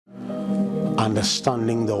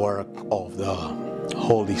understanding the work of the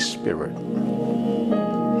Holy Spirit.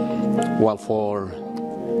 Well, for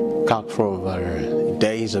a couple of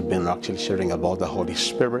days I've been actually sharing about the Holy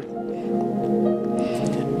Spirit,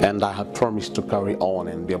 and I have promised to carry on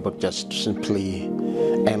and be able to just simply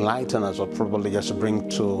enlighten us, or probably just bring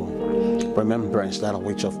to remembrance that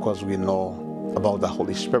which of course we know about the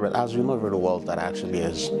Holy Spirit, as we know very well that actually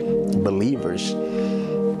as believers,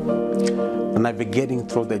 navigating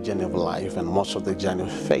through the journey of life and most of the journey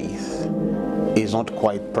of faith is not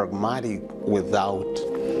quite pragmatic without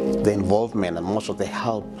the involvement and most of the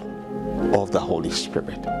help of the Holy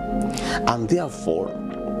Spirit. And therefore,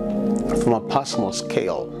 from a personal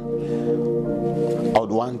scale, I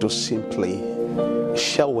would want to simply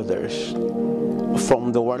share with us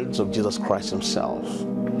from the words of Jesus Christ himself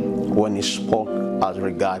when he spoke as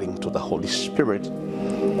regarding to the Holy Spirit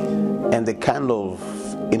and the kind of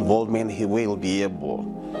involvement he will be able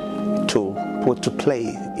to put to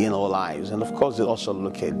play in our lives. And of course, we also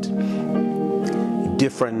look at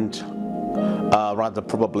different, rather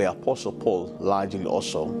probably Apostle Paul largely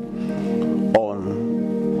also,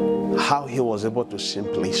 on how he was able to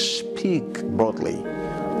simply speak broadly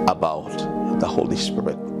about the Holy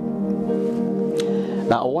Spirit.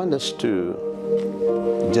 Now I want us to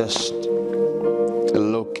just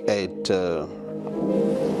look at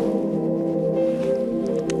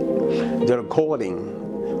the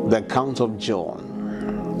recording, the account of John.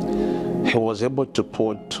 He was able to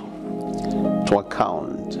put to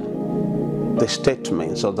account the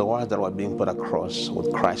statements of the words that were being put across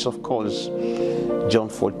with Christ. Of course, John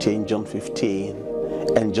 14, John 15,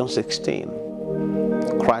 and John 16.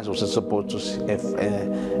 Christ was supposed to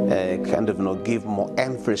give more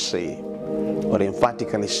emphasis or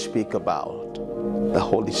emphatically speak about the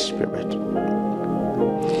Holy Spirit.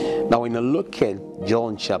 Now, when you look at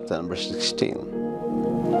John chapter number 16,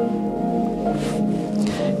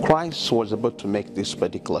 Christ was able to make these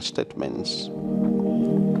particular statements.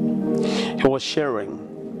 He was sharing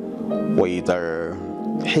with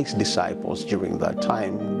his disciples during that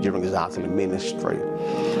time, during his earthly ministry,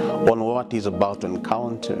 on what he's about to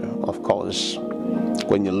encounter. Of course,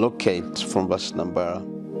 when you look at from verse number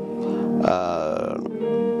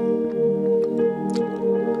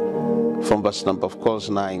of course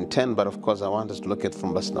 9, 10, but of course I want us to look at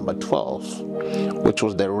from verse number 12, which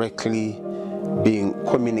was directly being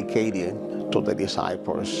communicated to the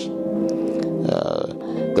disciples.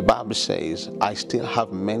 The Bible says, I still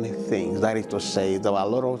have many things. That is to say, there were a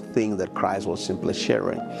lot of things that Christ was simply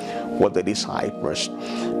sharing with the disciples,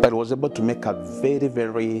 but was able to make a very,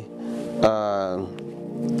 very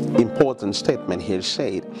important statement here.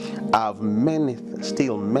 Said, I have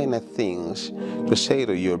still many things to say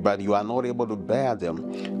to you, but you are not able to bear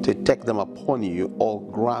them, to take them upon you or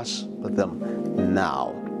grasp them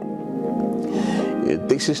now.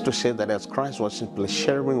 This is to say that as Christ was simply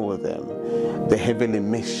sharing with them the heavenly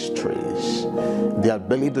mysteries, the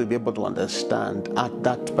ability to be able to understand at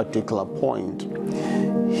that particular point,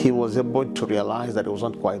 he was able to realize that it was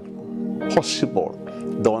not quite possible.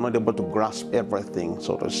 They were not able to grasp everything,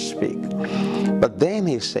 so to speak. But then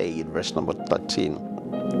he said, verse number 13,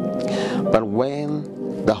 but when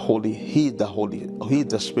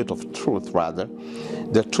the Spirit of truth, rather,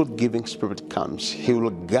 the truth-giving Spirit comes, he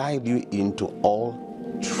will guide you into all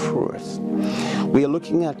truth. We are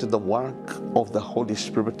looking at the work of the Holy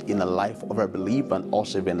Spirit in the life of a believer and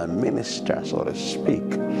also even a minister, so to speak.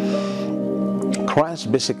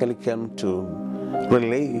 Christ basically came to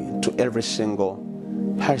relay to every single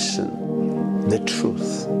person the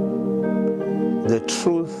truth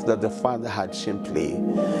that the Father had simply,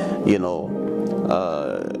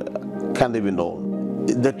 can't even know.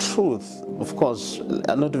 The truth, of course,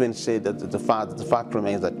 I not even say that the fact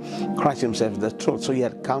remains that Christ himself is the truth. So he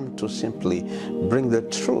had come to simply bring the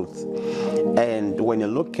truth. And when you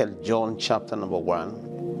look at John chapter number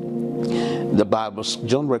 1, the Bible,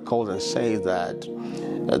 John records and says that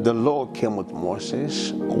the law came with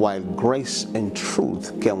Moses, while grace and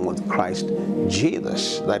truth came with Christ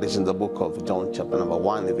Jesus. That is in the book of John chapter number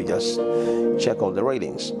 1, if you just check all the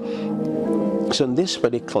ratings. So in this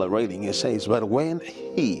particular reading, it says, but when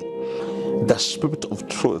he, the Spirit of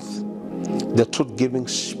truth, the truth-giving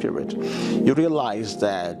Spirit, you realize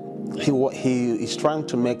that he is trying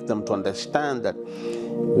to make them to understand that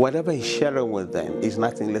whatever he's sharing with them is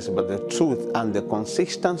nothing less but the truth, and the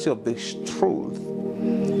consistency of this truth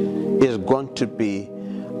is going to be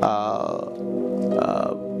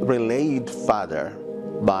relayed further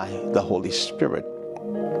by the Holy Spirit.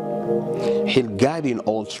 He'll guide in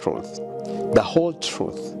all truth, the whole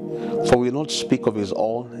truth. For we will not speak of his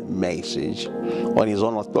own message on his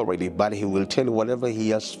own authority, but he will tell you whatever he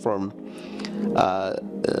has from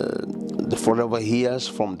forever hears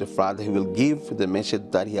from the Father, he will give the message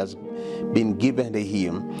that he has been given to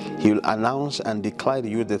him. He will announce and declare to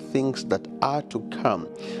you the things that are to come,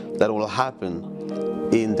 that will happen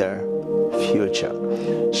in the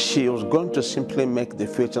future. She was going to simply make the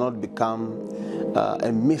future not become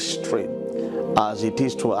a mystery as it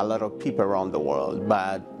is to a lot of people around the world,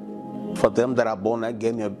 but for them that are born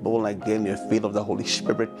again, you're born again, you're filled of the Holy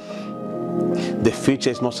Spirit. The future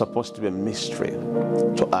is not supposed to be a mystery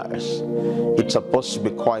to us. It's supposed to be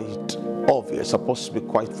quite obvious, supposed to be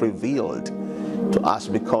quite revealed to us,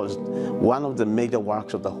 because one of the major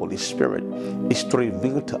works of the Holy Spirit is to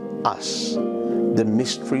reveal to us the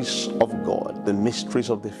mysteries of God, the mysteries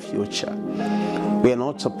of the future. We are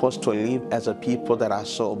not supposed to live as a people that are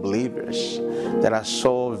so oblivious, that are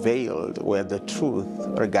so veiled, where the truth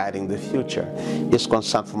regarding the future is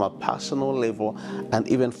concerned from a personal level, and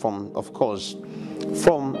even from, of course,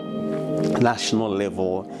 from national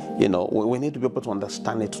level. We need to be able to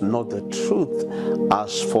understand it, to know the truth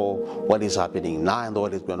as for what is happening now and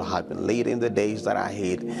what is going to happen later in the days that are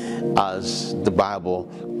ahead, as the Bible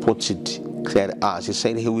puts it clear to us. He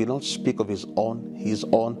said he will not speak of his own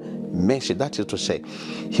message. That is to say,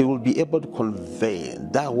 he will be able to convey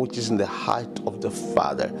that which is in the heart of the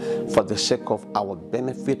Father for the sake of our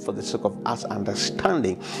benefit, for the sake of us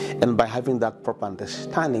understanding. And by having that proper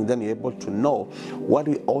understanding, then you're able to know what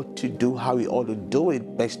we ought to do, how we ought to do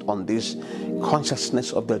it, based on this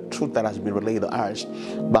consciousness of the truth that has been relayed to us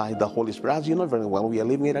by the Holy Spirit. As you know very well, we are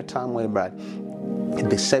living at a time where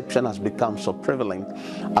deception has become so prevalent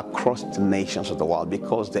across the nations of the world,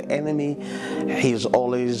 because the enemy, he's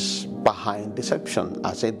always behind deception.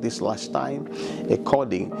 I said this last time,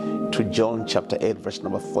 according to John chapter 8 verse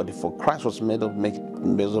number 44, Christ was able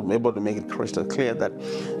to make it crystal clear that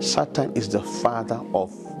Satan is the father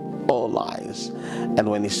of all lies, and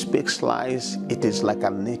when he speaks lies, it is like a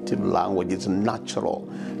native language. It's natural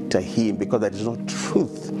to him, because there is no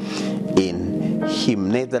truth in him,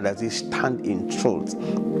 neither does he stand in truth.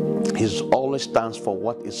 He always stands for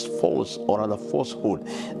what is false, or rather falsehood.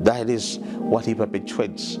 That is what he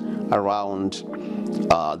perpetuates around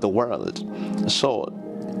the world. So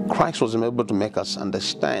Christ was able to make us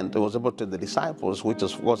understand. He was able to the disciples, which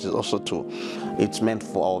is what is also true. It's meant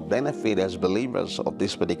for our benefit as believers of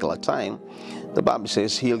this particular time. The Bible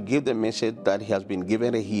says he'll give the message that he has been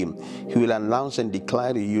given to him. He will announce and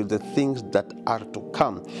declare to you the things that are to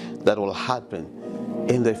come, that will happen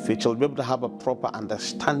in the future. We'll be able to have a proper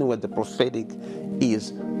understanding where the prophetic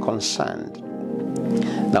is concerned.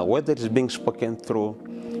 Now, whether it is being spoken through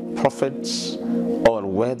prophets or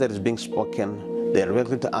whether it is being spoken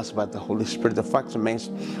directly to us by the Holy Spirit, the fact remains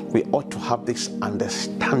we ought to have this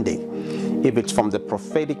understanding. If it's from the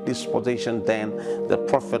prophetic disposition, then the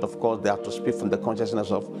prophet, of course, they have to speak from the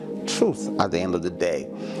consciousness of truth at the end of the day.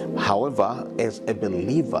 However, as a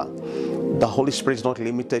believer, the Holy Spirit is not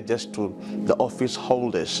limited just to the office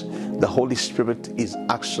holders. The Holy Spirit is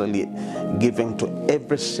actually given to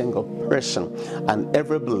every single person, and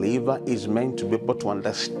every believer is meant to be able to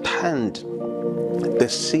understand the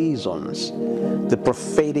seasons, the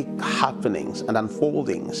prophetic happenings and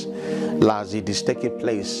unfoldings as it is taking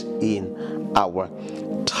place in our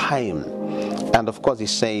time. And of course, he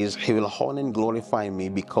says he will honor and glorify me,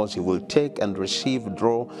 because he will take and receive,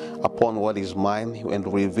 draw upon what is mine,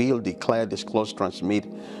 and reveal, declare, disclose, transmit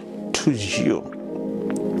to you.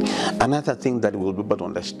 Another thing that we'll be able to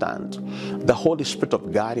understand, the Holy Spirit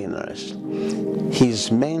of God in us,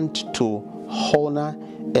 he's meant to honor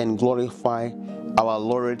and glorify our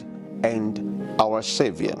Lord and our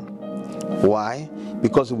Savior. Why?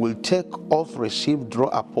 Because he will take off, receive, draw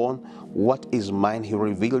upon what is mine. He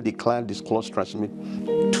reveal, declare, disclose, transmit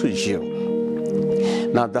to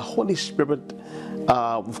you. Now, the Holy Spirit,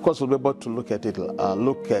 of course, we'll be able to look at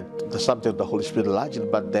the subject of the Holy Spirit largely,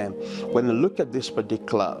 but then when you look at this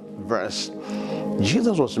particular verse,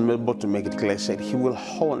 Jesus was able to make it clear, said he will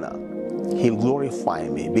honor, he'll glorify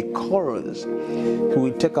me, because he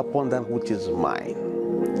will take upon that which is mine.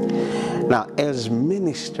 Now, as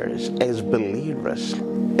ministers, as believers,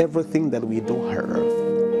 everything that we do here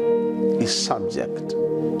is subject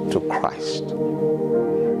to Christ.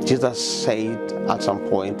 Jesus said at some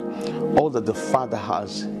point, all that the Father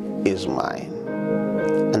has is mine.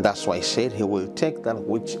 And that's why he said he will take that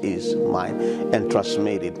which is mine and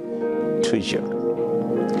transmit it to you.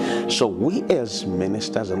 So we as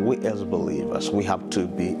ministers and we as believers, we have to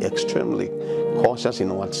be extremely cautious.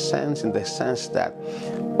 In what sense? In the sense that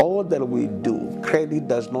all that we do, credit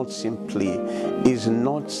is not simply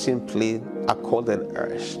accorded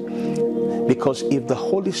us. Because if the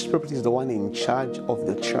Holy Spirit is the one in charge of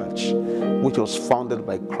the church, which was founded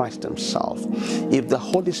by Christ himself. If the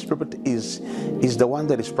Holy Spirit is the one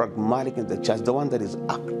that is pragmatic in the church, the one that is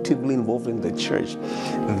actively involved in the church,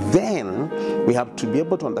 then we have to be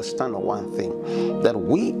able to understand one thing, that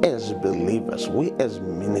we as believers, we as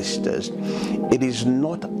ministers, it is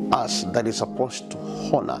not us that is supposed to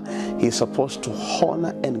honor. He is supposed to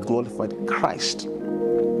honor and glorify Christ,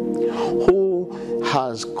 who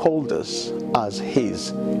has called us as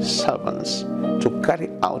his servants to carry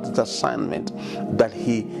out the assignment that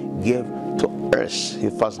he gave to us. He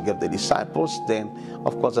first gave the disciples, then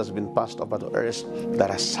of course has been passed over to us that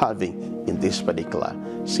are serving in this particular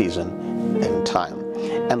season and time.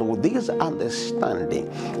 And with this understanding,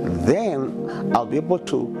 then I'll be able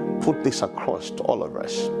to put this across to all of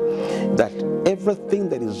us, that everything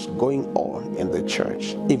that is going on in the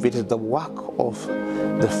church, if it is the work of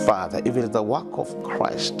the Father, if it is the work of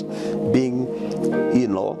Christ being,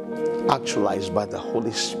 actualized by the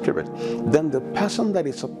Holy Spirit, then the person that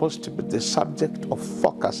is supposed to be the subject of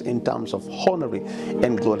focus in terms of honoring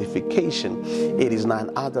and glorification, it is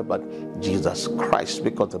none other but Jesus Christ,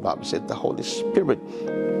 because the Bible said the Holy Spirit,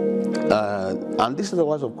 and this is the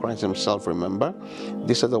words of Christ himself, remember,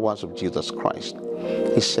 these are the words of Jesus Christ.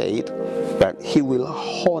 He said that he will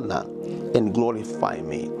honor and glorify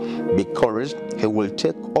me, because he will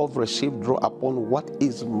take of, receive, draw upon what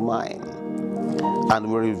is mine, and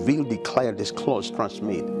will reveal, declare, disclose,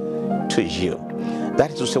 transmit to you.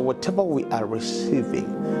 That is to say, whatever we are receiving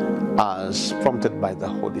as prompted by the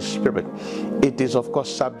Holy Spirit, it is of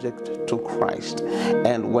course subject to Christ.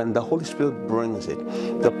 And when the Holy Spirit brings it,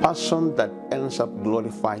 the person that ends up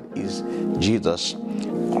glorified is Jesus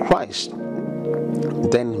Christ.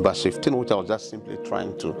 Then verse 15, which I was just simply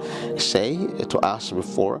trying to say to us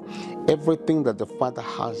before, everything that the Father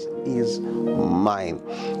has is mine.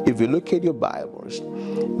 If you look at your Bibles,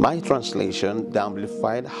 my translation, the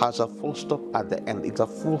Amplified, has a full stop at the end. It's a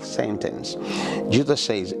full sentence. Jesus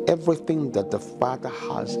says, everything that the Father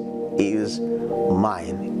has is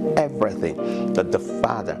mine. Everything that the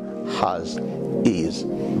Father has is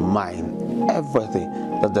mine. Everything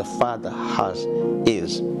that the Father has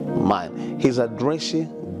is mine. He's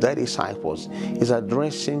addressing the disciples. He's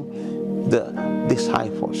addressing the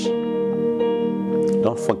disciples.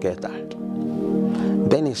 Don't forget that.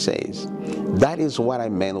 Then he says, that is what I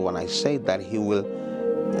meant when I say that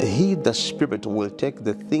he, the Spirit, will take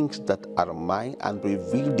the things that are mine and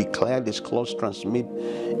reveal, declare, disclose, transmit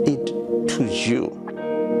it to you.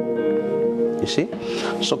 You see?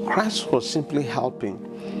 So Christ was simply helping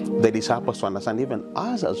the disciples to understand, even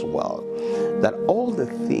us as well, that all the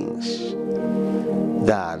things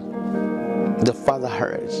that the Father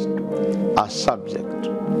has are subject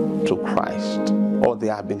to Christ, or they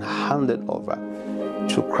have been handed over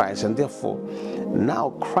to Christ. And therefore,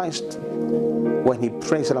 now Christ, when he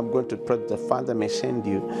prays that I'm going to pray, the Father may send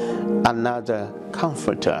you another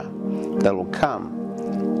comforter that will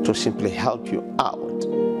come to simply help you out.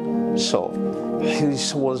 So he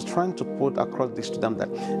was trying to put across this to them, that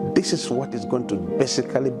this is what he's going to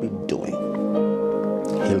basically be doing.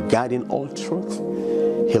 He'll guide in all truth.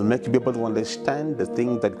 He'll make you be able to understand the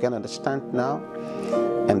things that you can understand now.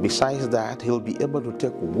 And besides that, he'll be able to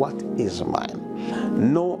take what is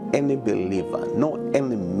mine. No any believer, no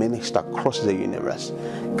any minister across the universe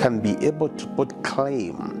can be able to put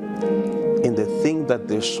claim in the thing that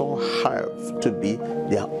they so have to be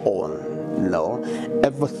their own. No,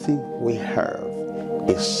 everything we have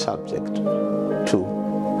is subject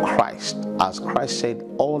to Christ. As Christ said,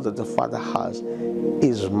 all that the Father has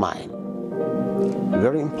is mine.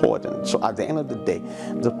 Very important. So at the end of the day,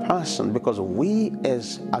 the person, because we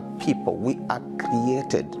as a people, we are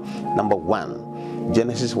created, number one,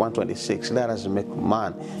 Genesis 1:26, let us make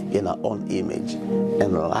man in our own image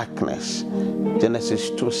and likeness. Genesis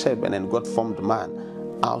 2:7, and God formed man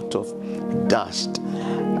out of dust.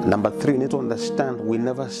 Number three, you need to understand, we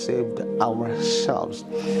never saved ourselves.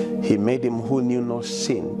 He made him who knew no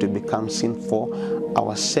sin to become sin for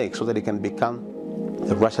our sake, so that he can become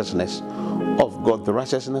the righteousness of God. The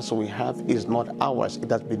righteousness we have is not ours.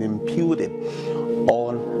 It has been imputed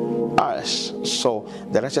on us. So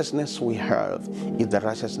the righteousness we have is the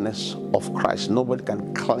righteousness of Christ. Nobody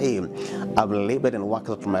can claim, I've labored and worked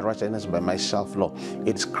out my righteousness by myself. No,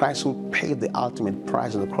 it's Christ who paid the ultimate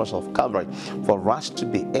price on the cross of Calvary for us to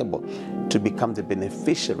be able to become the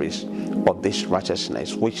beneficiaries of this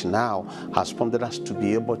righteousness, which now has prompted us to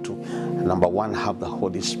be able to, number one, have the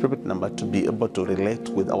Holy Spirit, number two, be able to relate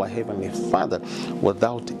with our Heavenly Father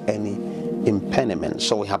without any impediment.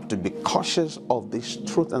 So we have to be cautious of this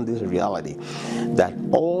truth and this reality, that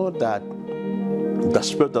all that the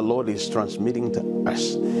Spirit of the Lord is transmitting to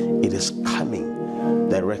us, it is coming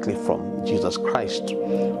directly from Jesus Christ,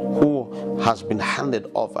 who has been handed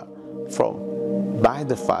over by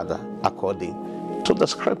the Father according to the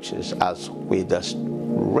scriptures, as we just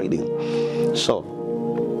reading. So,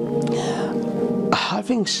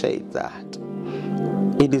 having said that,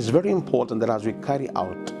 it is very important that as we carry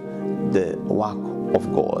out the work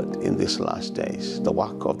of God in these last days, the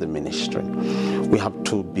work of the ministry, we have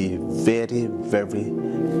to be very, very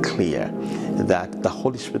clear that the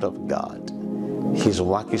Holy Spirit of God, His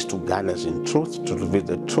work is to guide us in truth, to reveal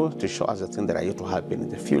the truth, to show us the things that are yet to happen in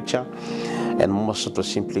the future, and most to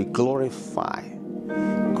simply glorify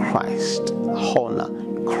Christ, honor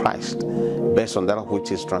Christ, based on that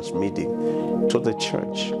which is transmitting to the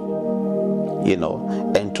church,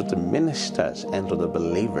 and to the ministers and to the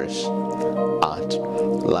believers at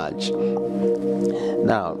large.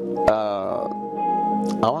 Now,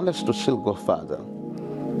 I want us to still go further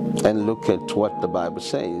and look at what the Bible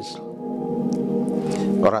says,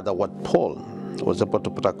 or rather what Paul was about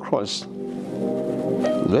to put across.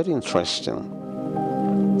 Very interesting.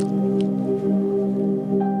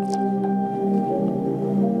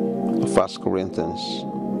 1 Corinthians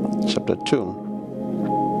chapter 2.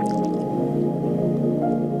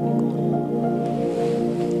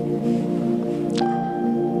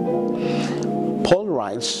 Paul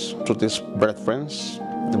writes to these brethren,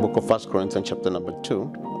 the book of 1 Corinthians chapter number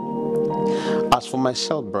 2. As for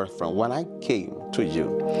myself, brethren, when I came to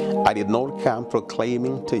you, I did not come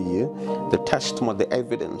proclaiming to you the testimony, the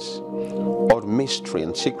evidence or mystery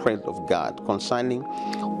and secret of God concerning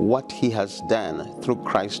what He has done through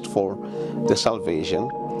Christ for the salvation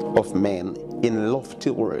of men, in lofty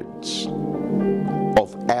words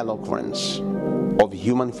of eloquence, of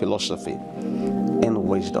human philosophy and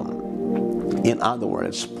wisdom. In other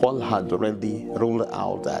words, Paul had already ruled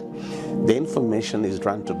out that the information he's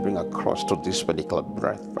trying to bring across to this particular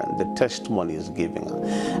brethren, the testimony he's giving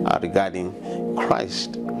regarding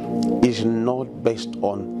Christ, is not based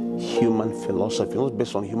on human philosophy, not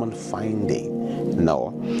based on human finding.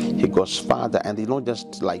 No, he goes further, and he not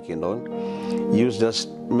just use just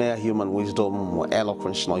mere human wisdom or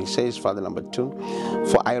eloquence. No, he says, further, number 2,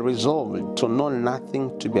 for I resolved to know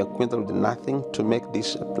nothing, to be acquainted with nothing, to make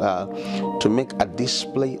a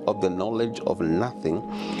display of the knowledge of nothing,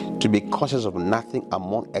 to be cautious of nothing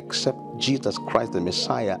among except Jesus Christ the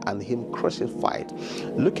Messiah and Him crucified.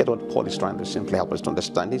 Look at what Paul is trying to simply help us to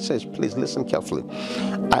understand. He says, please listen carefully.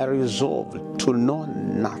 I resolved to know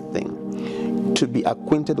nothing, to be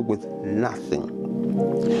acquainted with nothing,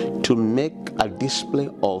 to make a display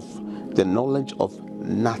of the knowledge of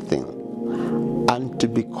nothing, and to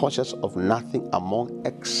be cautious of nothing among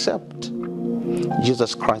except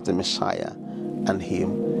Jesus Christ the Messiah and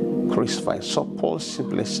Him crucified. So Paul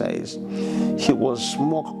simply says he was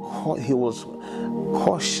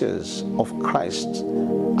cautious of Christ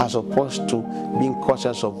as opposed to being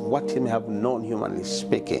cautious of what he may have known humanly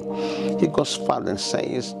speaking. He goes further and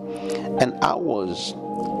says, and I was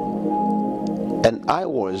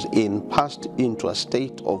passed into a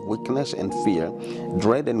state of weakness and fear,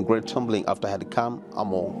 dread and great trembling after I had come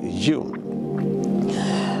among you.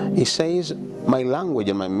 He says, my language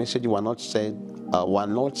and my message were not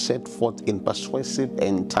set forth in persuasive,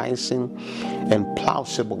 enticing, and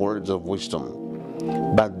plausible words of wisdom,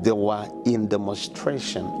 but they were in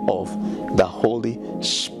demonstration of the Holy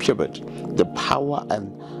Spirit, the power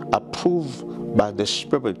and approved by the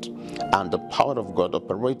Spirit and the power of God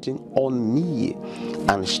operating on me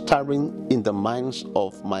and stirring in the minds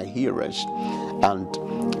of my hearers, and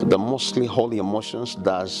the mostly holy emotions,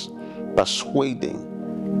 thus persuading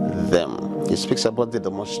them. He speaks about the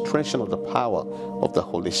demonstration of the power of the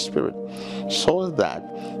Holy Spirit, so that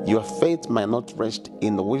your faith might not rest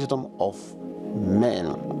in the wisdom of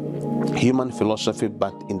men, human philosophy,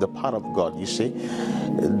 but in the power of God. You see,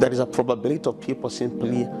 there is a probability of people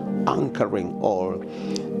simply anchoring or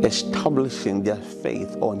establishing their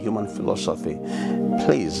faith on human philosophy.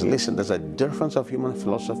 Please listen, there's a difference of human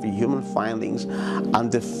philosophy, human findings,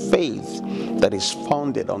 and the faith that is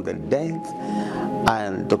founded on the death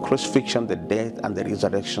and the crucifixion, the death and the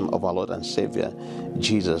resurrection of our Lord and Savior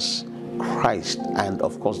Jesus Christ, and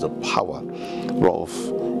of course the power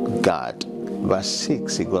of God. Verse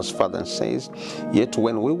 6, he goes further and says, yet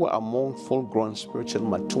when we were among full-grown, spiritual,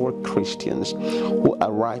 mature Christians who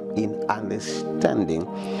are ripe in understanding,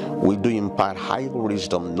 we do impart high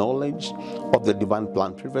wisdom, knowledge of the divine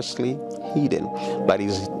plan previously hidden, but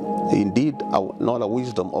is indeed not a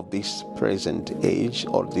wisdom of this present age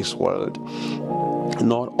or this world,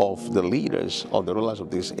 nor of the leaders or the rulers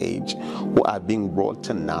of this age, who are being brought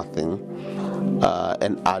to nothing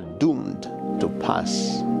and are doomed to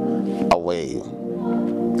pass away.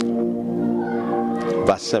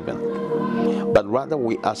 Verse 7. But rather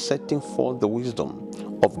we are setting forth the wisdom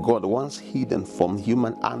of God once hidden from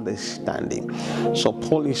human understanding. So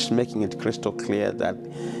Paul is making it crystal clear that,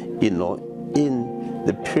 in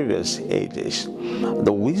the previous ages,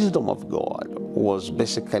 the wisdom of God was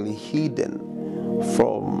basically hidden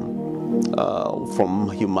from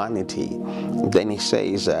humanity. Then he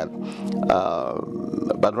says that,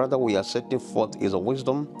 but rather we are setting forth is a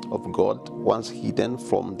wisdom of God once hidden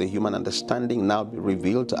from the human understanding, now be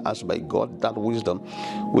revealed to us by God, that wisdom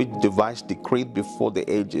which devised decreed before the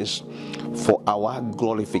ages for our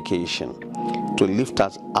glorification, to lift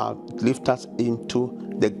us into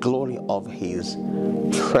the glory of his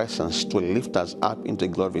presence, to lift us up into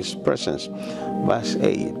the glory of his presence. Verse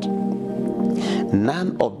 8.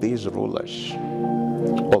 None of these rulers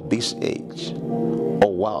of this age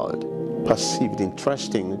or world perceived.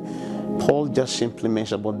 Interesting, Paul just simply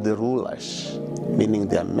mentioned about the rulers, meaning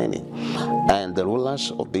there are many, and the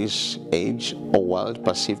rulers of this age or world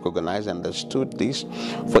perceived, recognized, and understood this,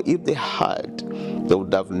 for if they had, they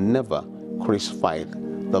would have never crucified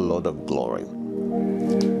the Lord of glory.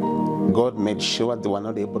 God made sure they were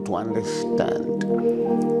not able to understand,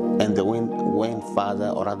 and they went further,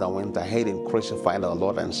 or rather went ahead and crucified our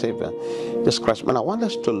Lord and Savior, Jesus Christ. And I want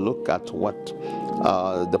us to look at what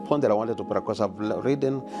the point that I wanted to put across. I've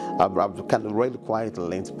kind of read quite a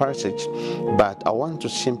lengthy passage, but I want to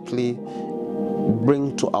simply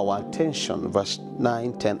bring to our attention verse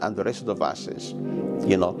 9, 10, and the rest of the verses.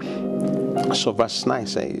 So verse 9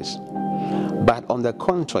 says, but on the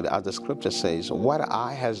contrary, as the scripture says, what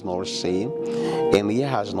eye has not seen, and ear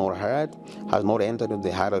has not heard, has not entered into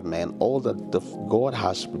the heart of man, all that God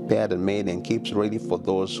has prepared and made and keeps ready for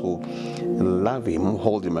those who love him, who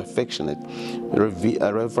hold him affectionate,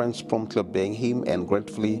 reverence, promptly obeying him, and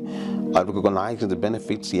gratefully recognizing the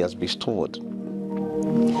benefits he has bestowed.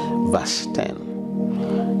 Verse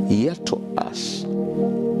 10. Yet to us,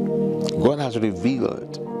 God has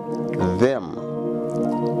revealed them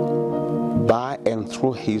by and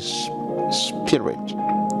through his Spirit.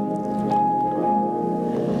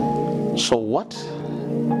 So what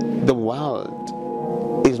the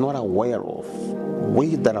world is not aware of,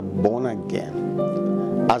 we that are born again,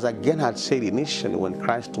 as again had said initially when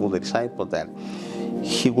Christ told the disciples that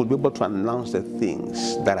he would be able to announce the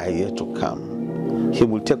things that are yet to come. He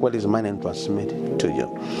will take what is mine and transmit it to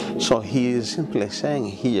you. So he is simply saying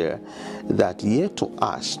here that yet to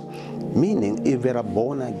us, meaning if you are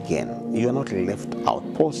born again, you are not left out.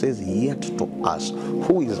 Paul says yet to us.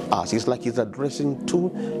 Who is us? It's like he's addressing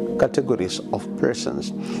two categories of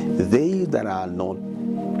persons. They that are not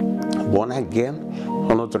born again,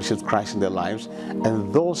 who not received Christ in their lives,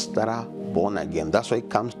 and those that are born again. That's why it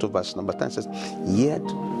comes to verse number 10. It says, yet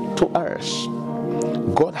to us,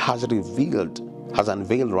 God has revealed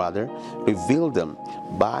them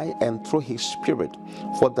by and through his Spirit.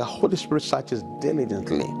 For the Holy Spirit searches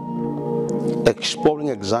diligently, exploring,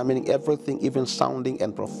 examining everything, even sounding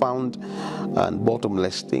and profound and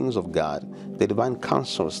bottomless things of God, the divine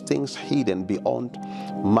counsels, things hidden beyond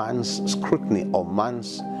man's scrutiny or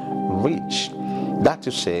man's reach. That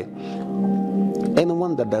to say,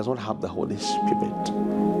 anyone that does not have the Holy Spirit,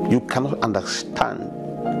 you cannot understand,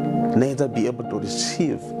 neither be able to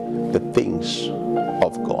receive the things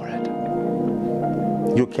of God.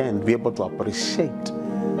 You can't be able to appreciate,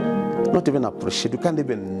 not even appreciate, you can't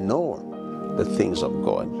even know the things of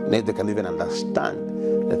God, neither can even understand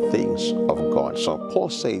the things of God. So Paul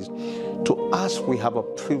says, to us we have a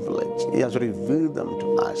privilege. He has revealed them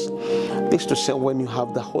to us. This to say, when you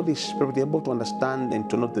have the Holy Spirit, you're able to understand and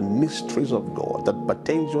to know the mysteries of God that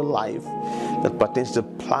pertains to your life, that pertains to the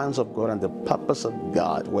plans of God and the purpose of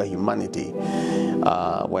God, where humanity,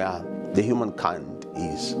 where the humankind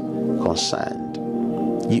is concerned.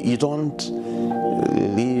 You don't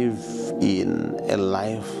live in a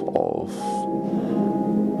life of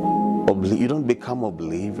you don't become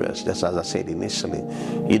oblivious, just as I said initially.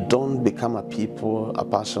 You don't become a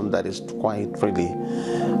person that is quite really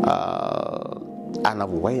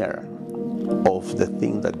unaware of the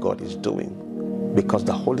thing that God is doing, because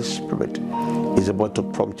the Holy Spirit is able to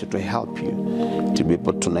prompt you, to help you to be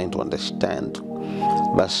able to know and to understand.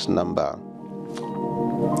 Verse number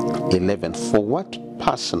 11. For what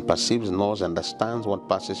person perceives, knows, understands what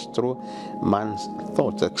passes through man's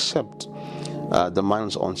thoughts, except the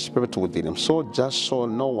man's own spirit within him? So just so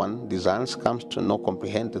no one desires comes to know,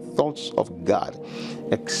 comprehend the thoughts of God,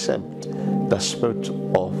 except the Spirit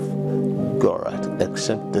of God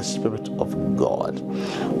except the Spirit of God.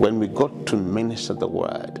 When we go to minister the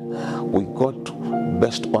word, we go to,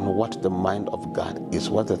 based on what the mind of God is,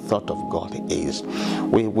 what the thought of God is.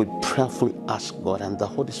 We would prayerfully ask God, and the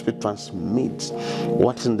Holy Spirit transmits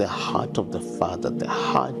what's in the heart of the Father, the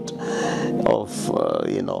heart of,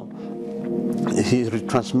 He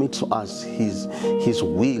transmits to us His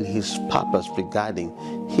will, His purpose regarding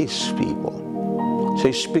His people. So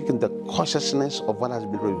He's speaking the consciousness of what has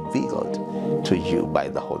been revealed to you by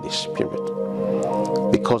the Holy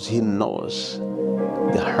Spirit, because He knows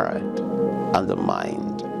the heart and the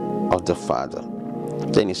mind of the Father.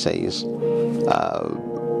 Then He says,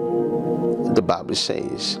 the Bible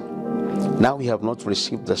says, now we have not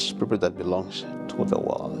received the spirit that belongs to the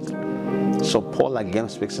world. So Paul again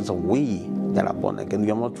speaks and says, we that are born again, we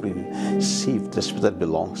have not received the spirit that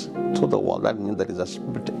belongs to the world. That means there is a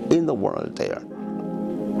spirit in the world there,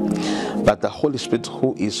 but the Holy Spirit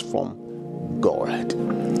who is from God.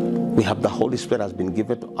 We have the Holy Spirit has been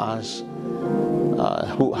given to us,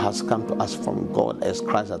 who has come to us from God, as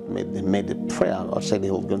Christ had made a prayer, or said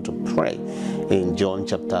He was going to pray in John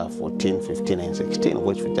chapter 14, 15, and 16,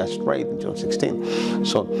 which we just read in John 16.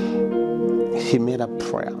 So He made a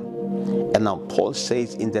prayer. And now Paul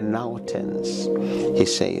says in the now tense, he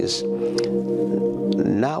says,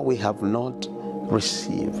 now we have not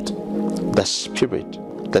received the spirit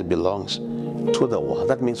that belongs to the world.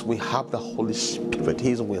 That means we have the Holy Spirit.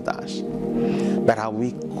 He is with us. But are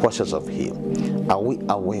we cautious of Him? Are we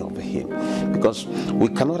aware of Him? Because we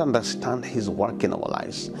cannot understand His work in our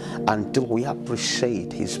lives until we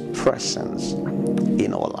appreciate His presence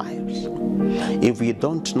in our lives. If we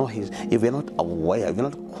don't know if we're not aware, if we're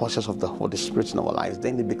not cautious of the Holy Spirit in our lives,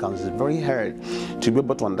 then it becomes very hard to be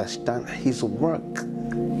able to understand His work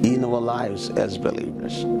in our lives as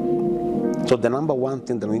believers. So the number one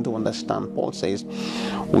thing that we need to understand, Paul says,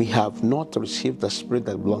 we have not received the spirit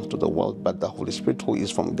that belongs to the world, but the Holy Spirit who is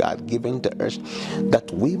from God, given to us,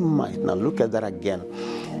 that we might. Now look at that again.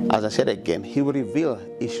 As I said again, He will reveal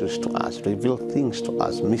issues to us, reveal things to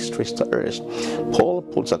us, mysteries to us. Paul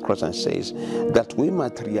puts across and says that we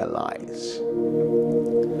might realize.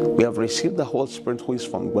 We have received the Holy Spirit who is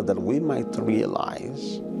from God, that we might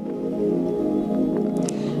realize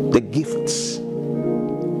the gifts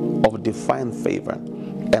of divine favor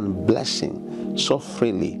and blessing so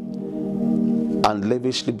freely and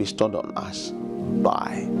lavishly bestowed on us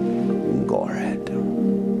by God.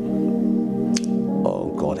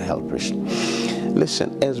 Oh, God help us.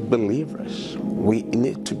 Listen, as believers, we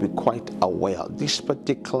need to be quite aware. This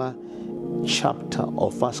particular chapter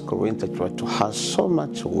of 1 Corinthians chapter 2 has so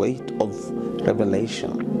much weight of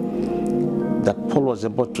revelation that Paul was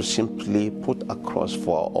able to simply put across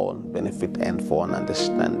for our own benefit and for our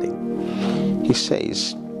understanding. He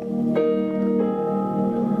says,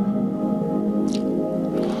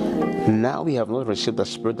 now we have not received the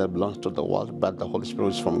spirit that belongs to the world, but the Holy Spirit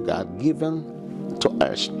is from God, given to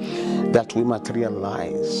us that we might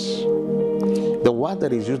realize. The word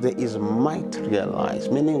that is used there is might realize,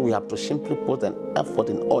 meaning we have to simply put an effort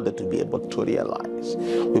in order to be able to realize.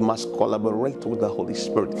 We must collaborate with the Holy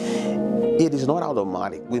Spirit. It is not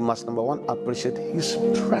automatic. We must, number one, appreciate His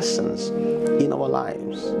presence in our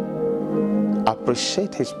lives.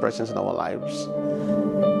 Appreciate His presence in our lives.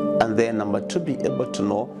 And then number two, be able to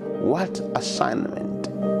know what assignment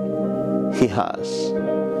He has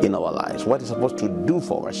in our lives, what He's supposed to do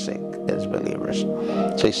for our sake as believers.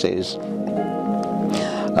 So He says,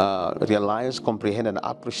 realize, comprehend, and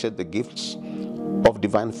appreciate the gifts of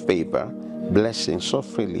divine favor, blessings so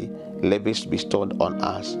freely lavished, bestowed on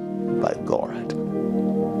us by God.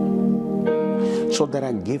 So there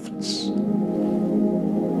are gifts.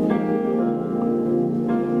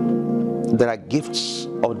 There are gifts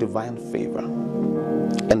of divine favor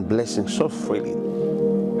and blessings so freely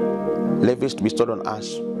lavished, bestowed on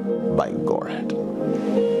us by God.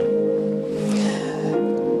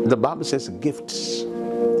 The Bible says gifts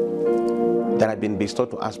that have been bestowed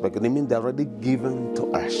to us by God. They mean they're already given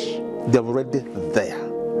to us. They're already there.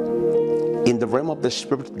 In the realm of the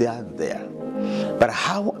Spirit, they are there. But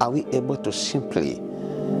how are we able to simply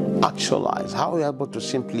actualize? How are we able to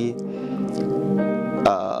simply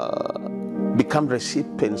become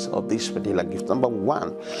recipients of this particular gift? Number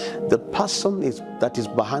one, the person that is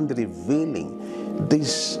behind revealing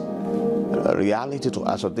this reality to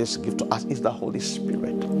us, or this gift to us, is the Holy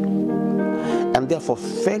Spirit. And therefore,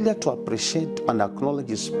 failure to appreciate and acknowledge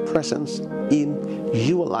His presence in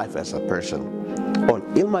your life as a person, or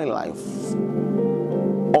in my life,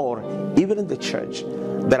 or even in the church,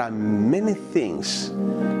 there are many things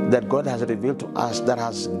that God has revealed to us, that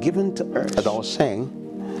has given to us. As I was saying,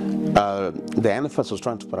 the emphasis was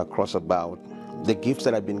trying to put across about the gifts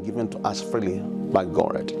that have been given to us freely by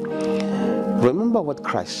God. Remember what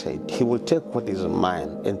Christ said. He will take what is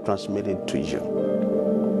mine and transmit it to you.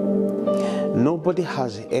 Nobody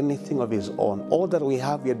has anything of his own. All that we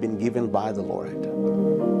have, we have been given by the Lord.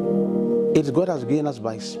 It's God has given us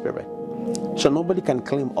by His Spirit. So nobody can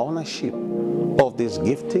claim ownership of these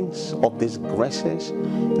giftings, of these graces.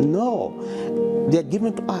 No, they are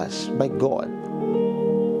given to us by God.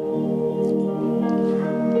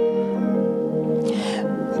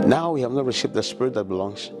 Now we have not received the Spirit that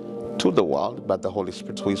belongs to the world, but the Holy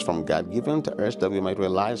Spirit who is from God, given to us that we might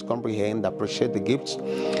realize, comprehend, appreciate the gifts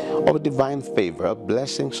of divine favor,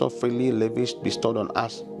 blessings so freely lavished, bestowed on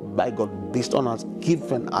us by God, bestowed on us,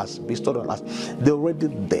 given us, bestowed on us. They're already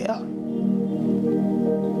there,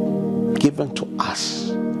 given to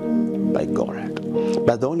us by God.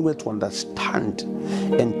 But the only way to understand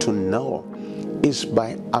and to know is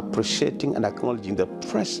by appreciating and acknowledging the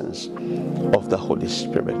presence of the Holy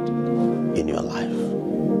Spirit in your life.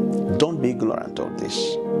 Don't be ignorant of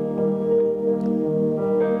this.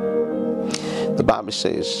 The Bible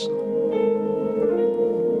says,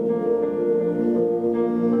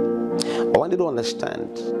 I want you to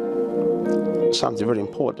understand something very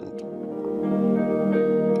important.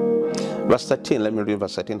 Verse 13, let me read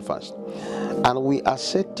verse 13 first. And we are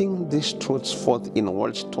setting these truths forth in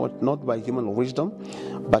words taught not by human wisdom,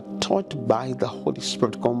 but taught by the Holy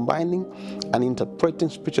Spirit, combining and interpreting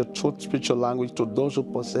spiritual truth, spiritual language to those who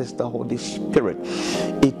possess the Holy Spirit.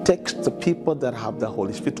 It takes the people that have the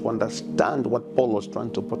Holy Spirit to understand what Paul was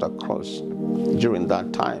trying to put across during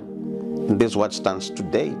that time. And this is what stands to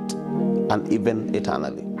date and even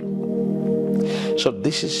eternally. So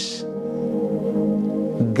this is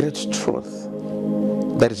great truth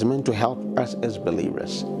that is meant to help us as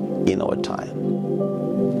believers in our time.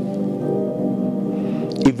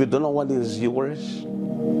 If you don't know what is yours,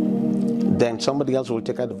 then somebody else will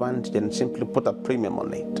take advantage and simply put a premium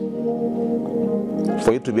on it.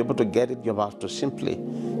 For you to be able to get it, you have to simply,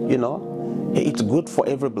 it's good for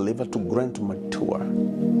every believer to grow and to mature.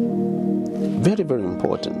 Very, very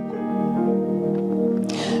important.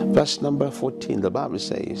 Verse number 14, the Bible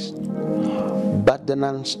says, but the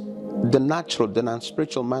natural, the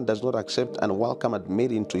non-spiritual man does not accept and welcome,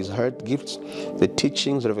 admit into his heart gifts, the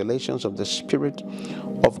teachings, revelations of the Spirit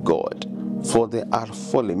of God. For they are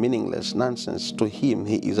folly, meaningless, nonsense. To him,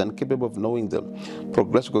 he is incapable of knowing them,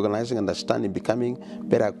 progressive, organizing, understanding, becoming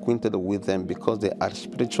better acquainted with them, because they are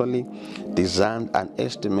spiritually discerned and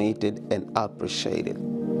estimated and appreciated.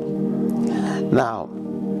 Now,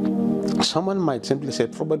 someone might simply say,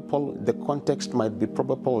 probably Paul, the context might be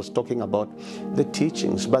probably Paul is talking about the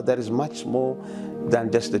teachings, but there is much more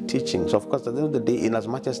than just the teachings. Of course, at the end of the day, in as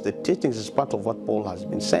much as the teachings is part of what Paul has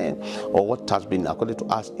been saying, or what has been according to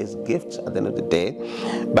us is gifts at the end of the day,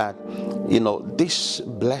 but these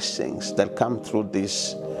blessings that come through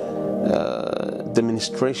this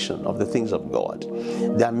demonstration of the things of God,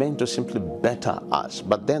 they are meant to simply better us.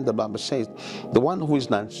 But then the Bible says the one who is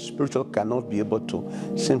non-spiritual cannot be able to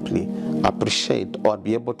simply appreciate or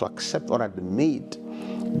be able to accept or admit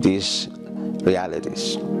these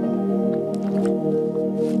realities.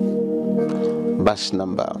 Verse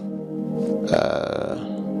number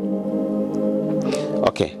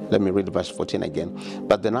okay, let me read verse 14 again.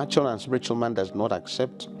 But the natural and spiritual man does not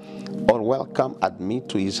accept or welcome, admit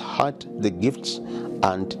to his heart the gifts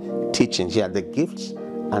and teachings. Yeah, the gifts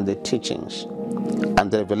and the teachings and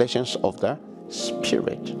the revelations of the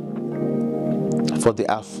Spirit. For they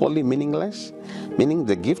are fully meaningless, meaning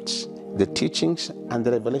the gifts, the teachings, and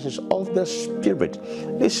the revelations of the Spirit.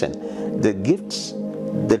 Listen, the gifts,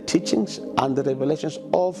 the teachings, and the revelations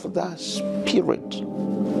of the Spirit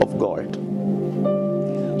of God.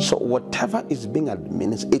 So whatever is being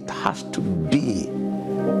administered, it has to be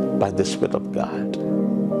by the Spirit of God.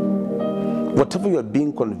 Whatever you are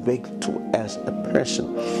being conveyed to as a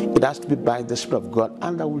person, it has to be by the Spirit of God.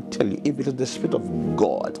 And I will tell you, if it is the Spirit of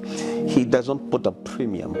God, He doesn't put a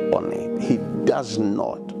premium on it. He does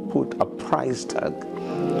not put a price tag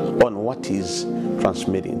on what He's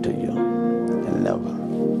transmitting to you. Never.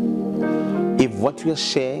 If what you are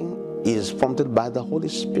saying is prompted by the Holy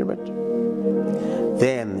Spirit,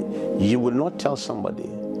 then you will not tell somebody,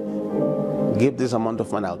 give this amount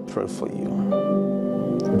of money, I'll pray for you.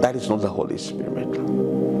 That is not the Holy Spirit.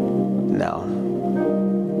 Now,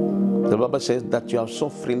 the Bible says that you have so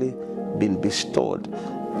freely been bestowed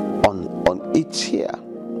on each here.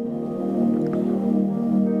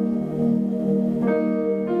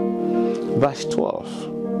 Verse 12.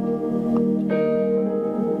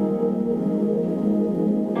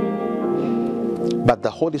 But the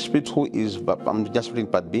Holy Spirit, who is, I'm just reading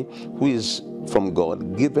part B, who is from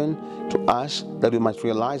God, given to us that we might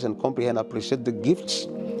realize and comprehend, appreciate the gifts,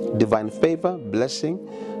 divine favor, blessing,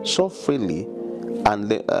 so freely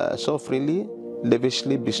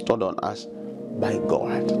lavishly bestowed on us by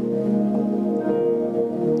God.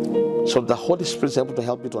 So the Holy Spirit is able to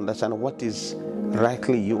help you to understand what is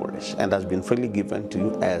rightly yours and has been freely given to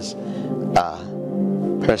you as a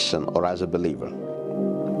person or as a believer.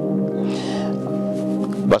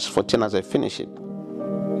 Verse 14, as I finish it.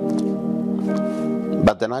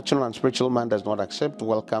 But the natural and spiritual man does not accept,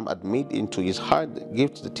 welcome, admit into his heart the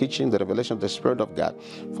gifts, the teaching, the revelation of the Spirit of God,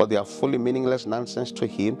 for they are fully meaningless nonsense to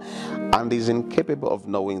him, and is incapable of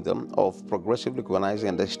knowing them, of progressively recognizing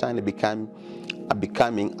and understanding, becoming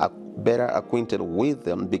better acquainted with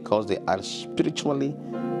them, because they are spiritually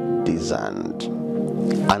discerned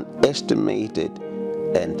and estimated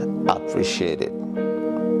and appreciated.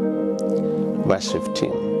 Verse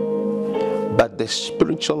 15. But the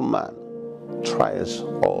spiritual man tries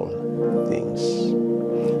all things.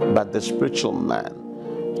 But the spiritual man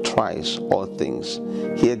tries all things.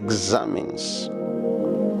 He examines,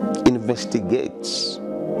 investigates,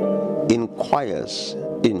 inquires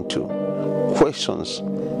into, questions,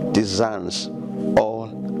 discerns all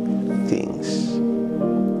things.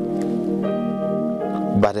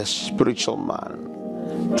 But a spiritual man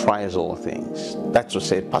tries all things. That's to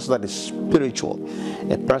say, a person that is spiritual,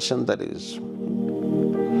 a person that is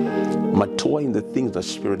mature in the things of the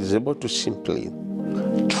Spirit, is able to simply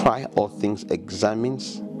try all things, he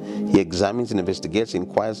examines, investigates,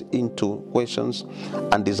 inquires into, questions,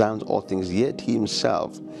 and discerns all things, yet he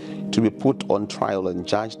himself to be put on trial and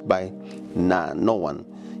judged by no one.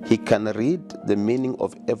 He can read the meaning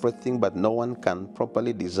of everything, but no one can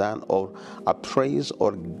properly discern or appraise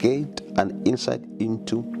or get an insight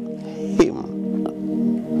into him.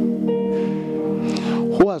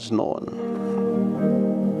 Who has known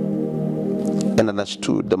and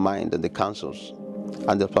understood the mind and the counsels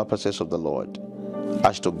and the purposes of the Lord,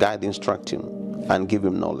 as to guide, instruct him, and give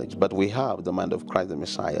him knowledge? But we have the mind of Christ the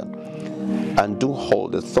Messiah, and do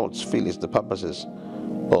hold the thoughts, feelings, the purposes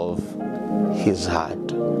of his heart.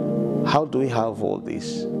 How do we have all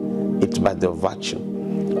this? It's by the virtue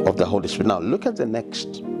of the Holy Spirit. Now look at the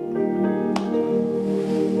next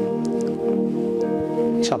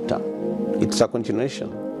chapter. It's a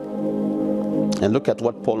continuation. And look at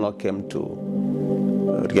what Paul now came to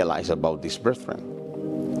realize about this, brethren.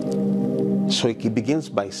 So he begins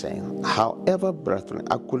by saying, however, brethren,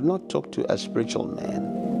 I could not talk to a spiritual man.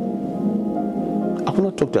 I could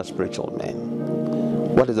not talk to a spiritual man.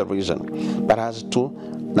 What is the reason? But as to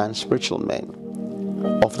non-spiritual men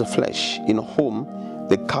of the flesh, in whom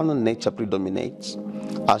the carnal nature predominates,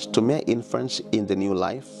 as to mere infants in the new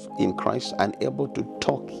life in Christ, unable to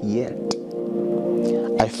talk yet.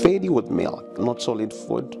 I fed you with milk, not solid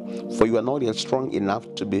food, for you are not yet strong enough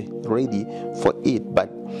to be ready for it, but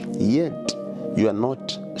yet you are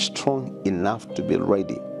not strong enough to be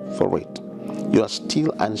ready for it. You are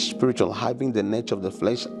still unspiritual, having the nature of the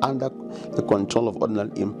flesh under the control of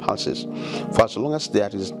ordinary impulses. For as long as there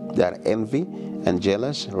are envy and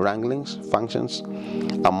jealous, wranglings, functions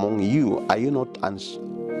among you, are you not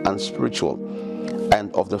unspiritual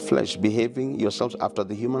and of the flesh, behaving yourselves after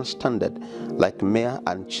the human standard, like mere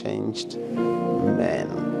unchanged men?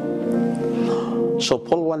 So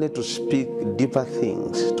Paul wanted to speak deeper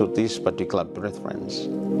things to these particular brethren,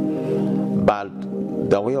 but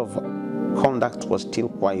the way of conduct was still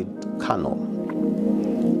quite carnal.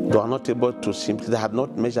 They were not able to they had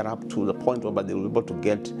not measured up to the point where they were able to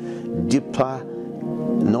get deeper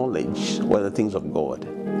knowledge where the things of God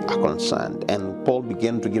are concerned. And Paul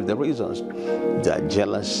began to give the reasons. They are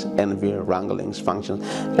jealous, envy, wranglings, functions,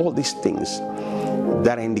 all these things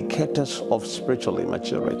that are indicators of spiritual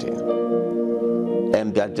immaturity.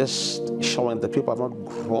 And they are just showing that people have not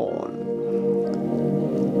grown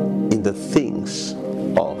in the things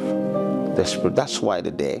of the Spirit. That's why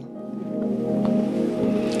today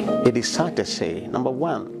it is hard to say, number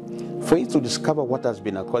one, for you to discover what has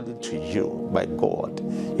been accorded to you by God,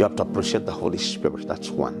 you have to appreciate the Holy Spirit. That's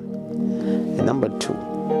one. And number two,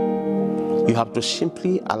 you have to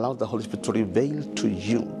simply allow the Holy Spirit to reveal to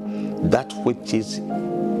you that which is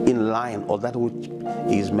in line, or that which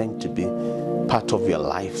is meant to be part of your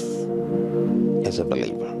life as a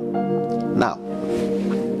believer. Now,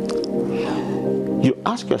 you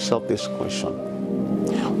ask yourself this question: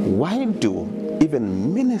 why do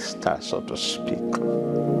even ministers, so to speak,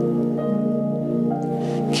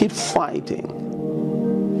 keep fighting,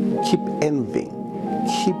 keep envying,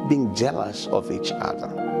 keep being jealous of each other?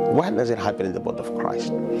 Why does it happen in the body of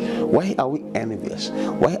Christ? Why are we envious?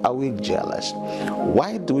 Why are we jealous?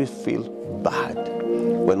 Why do we feel bad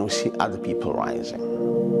when we see other people rising?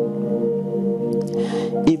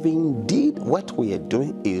 If indeed what we are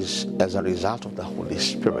doing is as a result of the Holy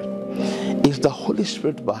Spirit, is the Holy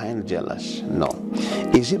Spirit behind jealous? No.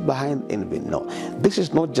 Is it behind envy? No. This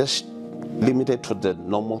is not just limited to the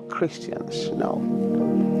normal Christians. No.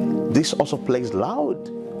 This also plays loud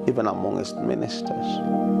even amongst ministers.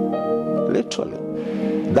 Literally.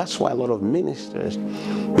 That's why a lot of ministers,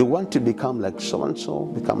 we want to become like so-and-so,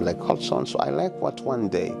 become like so-and-so. I like what one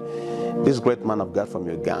day this great man of God from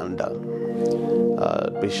Uganda,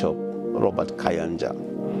 Bishop Robert Kayanja,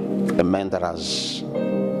 a man that has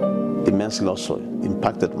immensely also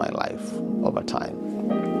impacted my life over time.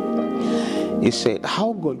 He said,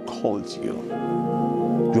 how God calls you,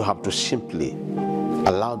 you have to simply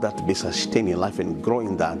allow that to be sustained in life and grow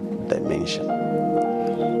in that dimension.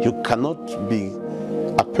 You cannot be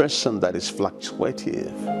a person that is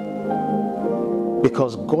fluctuative,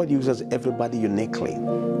 because God uses everybody uniquely.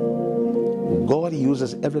 God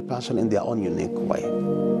uses every person in their own unique way.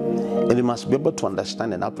 And you must be able to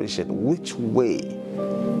understand and appreciate which way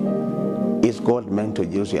is God meant to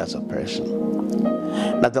use you as a person.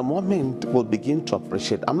 Now, the moment we'll begin to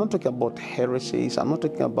appreciate, I'm not talking about heresies, I'm not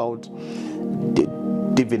talking about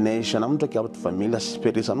divination, I'm not talking about familiar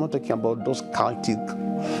spirits, I'm not talking about those cultic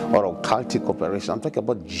or occultic operations, I'm talking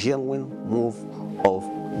about genuine move of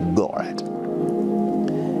God.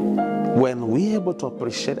 When we're able to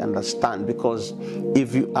appreciate and understand, because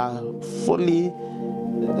if you are fully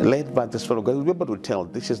led by the Spirit of God, you'll be able to tell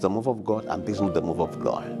this is the move of God and this is not the move of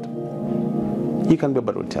God. You can be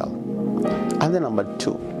able to tell. And then number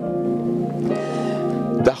two,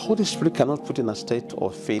 the Holy Spirit cannot put in a state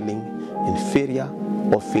of feeling inferior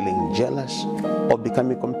or feeling jealous or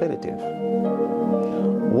becoming competitive.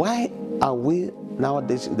 Why are we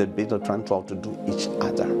nowadays in the business of trying to outdo each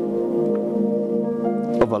other,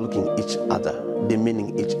 overlooking each other,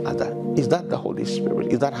 demeaning each other? Is that the Holy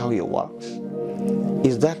Spirit? Is that how He works?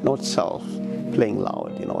 Is that not self playing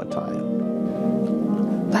loud in our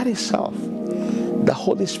time? That is self. The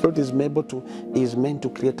Holy Spirit is meant to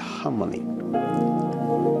create harmony.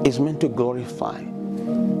 Is meant to glorify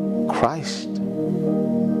Christ.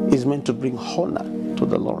 Is meant to bring honor to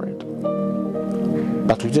the Lord.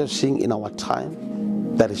 But we're just seeing in our time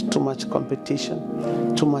there is too much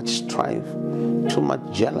competition, too much strife, too much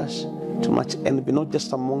jealous, too much envy, not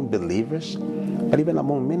just among believers, but even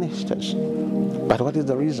among ministers. But what is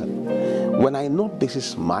the reason? When I know this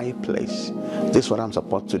is my place, this is what I'm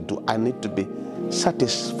supposed to do, I need to be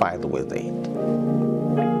satisfied with it.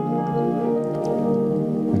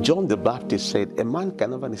 John the Baptist said, a man can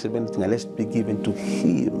never receive anything unless it be given to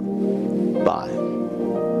him by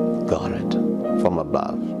God from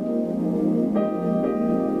above.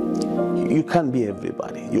 You can't be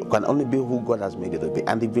everybody. You can only be who God has made you to be.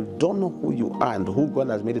 And if you don't know who you are and who God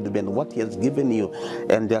has made you to be and what He has given you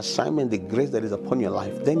and the assignment, the grace that is upon your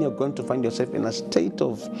life, then you're going to find yourself in a state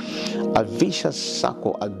of a vicious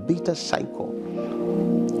circle, a bitter cycle,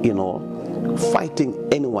 fighting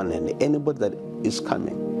anyone and anybody that is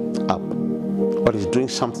coming up or is doing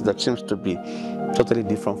something that seems to be totally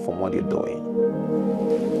different from what you're doing.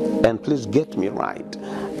 And please get me right,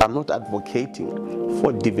 I'm not advocating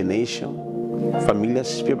for divination, familiar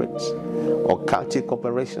spirits, or cultic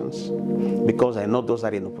operations, because I know those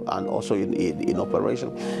are also in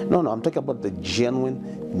operation. No, I'm talking about the genuine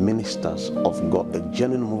ministers of God, the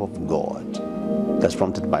genuine move of God that's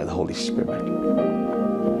prompted by the Holy Spirit.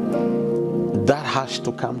 That has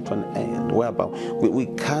to come to an end, whereby we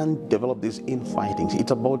can't develop these infightings.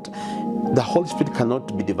 It's about the Holy Spirit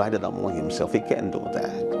cannot be divided among Himself. He can't do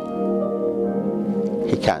that.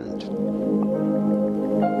 He can't.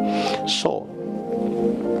 So,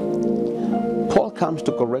 Paul comes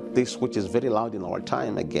to correct this, which is very loud in our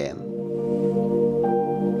time again.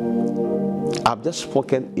 I've just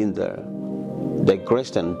spoken in the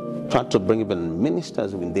digressed and tried to bring even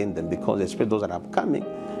ministers within them, because especially those that are coming,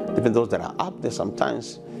 even those that are up there,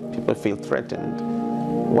 sometimes people feel threatened.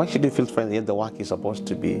 Why should you feel threatened? Yet the work is supposed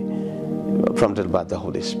to be prompted by the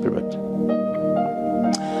Holy Spirit.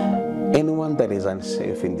 Anyone that is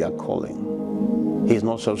unsafe in their calling, he is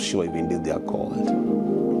not so sure if indeed they are called.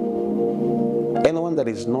 Anyone that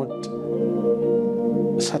is not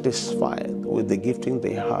satisfied with the gifting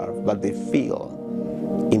they have, but they feel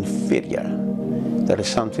inferior, there is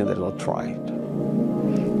something that is not right.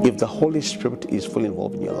 If the Holy Spirit is fully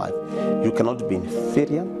involved in your life, you cannot be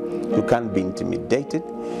inferior, you can't be intimidated,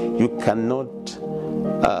 you cannot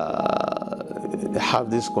have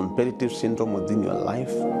this competitive syndrome within your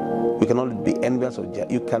life. You cannot be envious or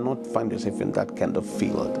jealous. You cannot find yourself in that kind of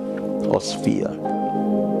field or sphere.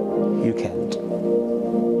 You can't.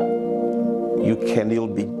 You'll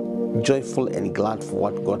be joyful and glad for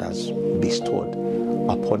what God has bestowed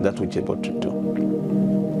upon that which you're able to do.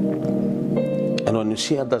 And when you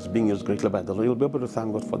see others being used greatly by the Lord, you'll be able to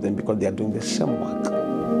thank God for them because they are doing the same work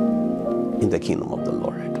in the kingdom of the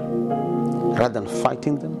Lord. Rather than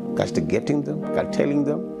fighting them, castigating them, curtailing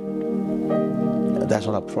them, that's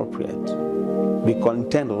not appropriate. Be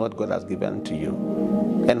content with what God has given to you.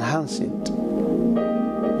 Enhance it.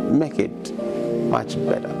 Make it much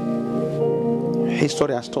better.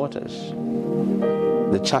 History has taught us.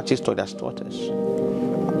 The church history has taught us.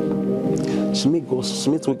 Smith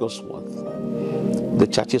Wigglesworth, the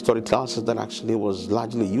church history tells us that actually was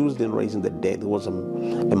largely used in raising the dead. He was a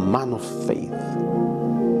man of faith.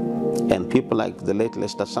 And people like the late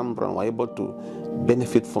Lester Sambran were able to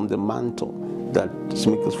benefit from the mantle that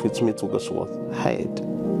Smith Wigglesworth had.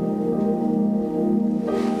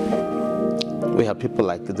 We have people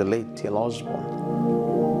like the late T.L. Osborne,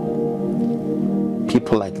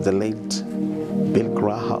 people like the late Bill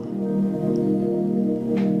Graham.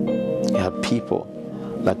 You have people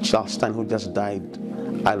like Charles Stein, who just died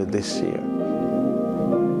early this year.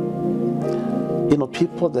 You know,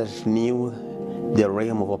 people that knew the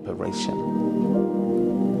realm of operation.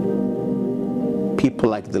 People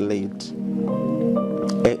like the late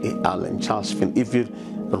A.A. Allen, Charles Finn. If you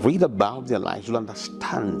read about their lives, you'll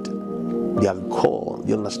understand their call.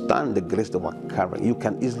 You understand the grace they were carrying. You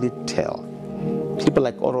can easily tell. People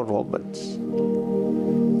like Oral Roberts,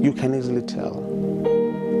 you can easily tell.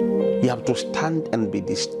 You have to stand and be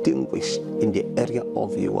distinguished in the area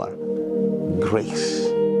of your grace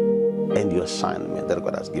and your assignment that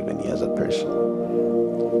God has given you as a person.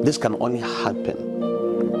 This can only happen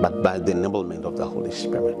but by the enablement of the Holy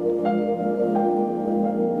Spirit.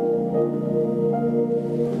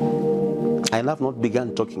 I have not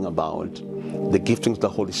begun talking about the giftings of the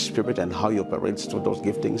Holy Spirit and how He operates through those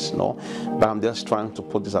giftings, no, but I'm just trying to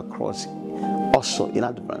put this across also in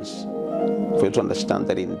advance for you to understand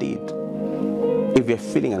that indeed, if you're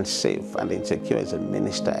feeling unsafe and insecure as a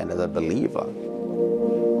minister and as a believer,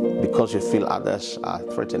 because you feel others are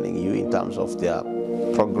threatening you in terms of their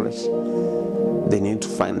progress, then you need to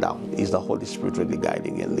find out, is the Holy Spirit really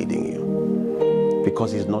guiding and leading you?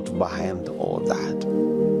 Because He's not behind all that.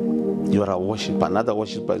 You are a worshiper. Another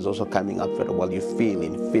worshiper is also coming up very well. You feel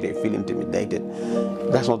inferior, you feel intimidated.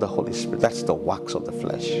 That's not the Holy Spirit. That's the works of the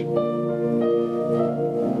flesh.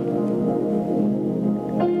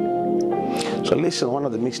 So listen, some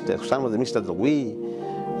of the mistakes that we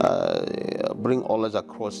bring always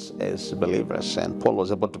across as believers, and Paul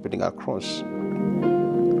was able to bring it across.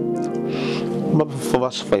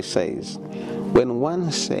 Verse 5 says, when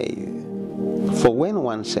one say,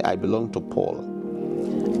 I belong to Paul,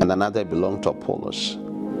 and another belong to Apollos,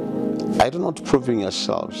 I do not prove in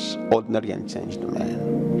yourselves ordinary and changed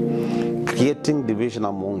men, creating division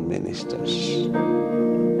among ministers.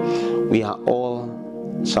 We are all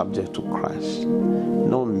subject to Christ.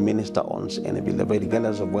 No minister owns any believer,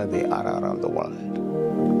 regardless of where they are around the world.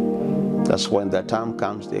 That's when the time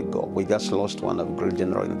comes, they go. We just lost one of the great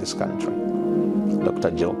generals in this country,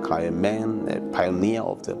 Dr. Joe Kai, a man, a pioneer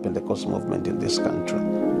of the Pentecost movement in this country,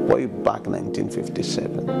 way back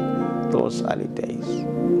 1957, those early days.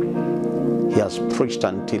 He has preached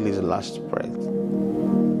until his last breath.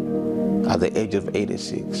 At the age of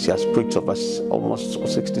 86, he has preached over almost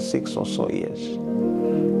 66 or so years.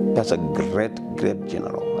 That's a great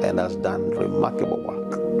general and has done remarkable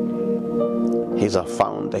work. He was a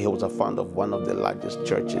founder of one of the largest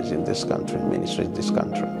churches in this country, ministries in this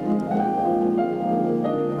country.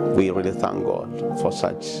 We really thank God for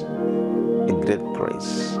such a great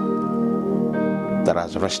grace that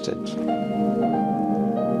has rested.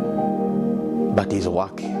 But his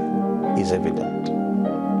work is evident.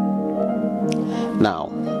 Now,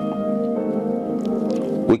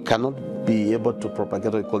 we cannot be able to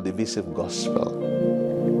propagate what we call divisive gospel.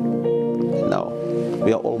 No,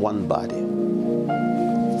 we are all one body,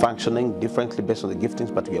 functioning differently based on the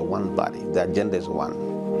giftings, but we are one body. The agenda is one.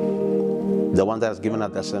 The one that has given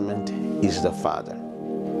us the assignment is the Father.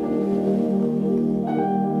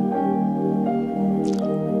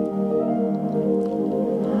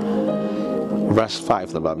 Verse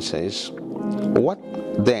 5, the Bible says, what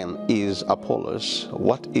then is Apollos?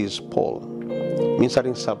 What is Paul?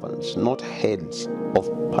 Ministering servants, not heads of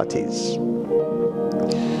parties,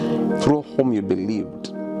 through whom you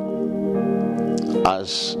believed,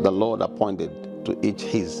 as the Lord appointed to each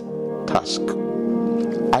his task.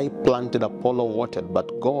 I planted, Apollo watered,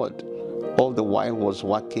 but God all the while was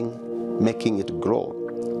working, making it grow.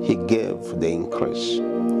 He gave the increase.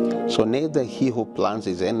 So neither he who plants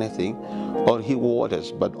is anything, or he who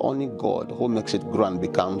waters, but only God who makes it grow and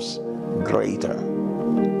becomes greater.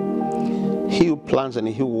 He who plants and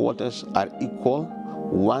he who waters are equal,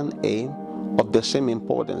 one aim, of the same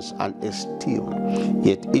importance and esteem,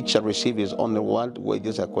 yet each shall receive his own reward,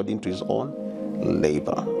 wages according to his own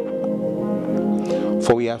labor.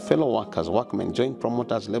 For we are fellow workers, workmen, joint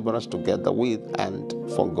promoters, laborers together with and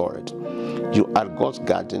for God. You are God's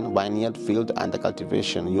garden, vineyard, field, under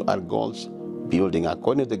cultivation. You are God's building.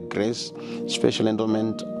 According to the grace, special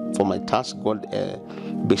endowment for my task, God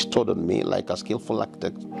bestowed on me like a skillful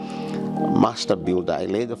architect, master builder. I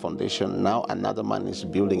laid the foundation. Now another man is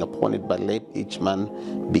building upon it, but let each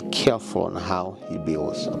man be careful on how he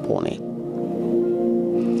builds upon it.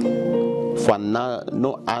 For no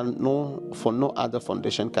other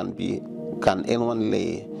foundation can anyone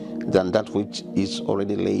lay than that which is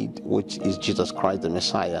already laid, which is Jesus Christ the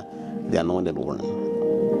Messiah, the anointed one.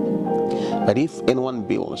 But if anyone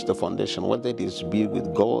builds the foundation, whether it is built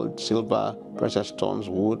with gold, silver, precious stones,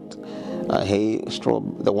 wood, hay, straw,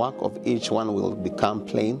 the work of each one will become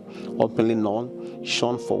plain, openly known,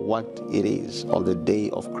 shown for what it is. On the day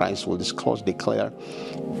of Christ will declare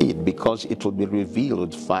it, because it will be revealed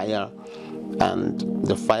with fire, and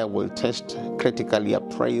the fire will test, critically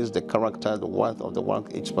appraise the character, the worth of the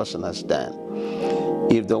work each person has done.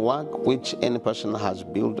 If the work which any person has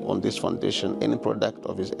built on this foundation, any product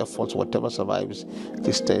of his efforts, whatever survives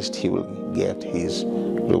this test, he will get his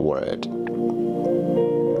reward.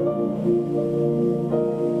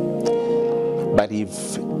 But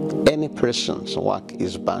if any person's work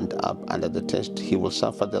is burnt up under the test, he will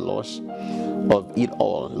suffer the loss of it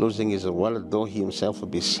all, losing his reward, though he himself will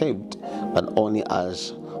be saved, but only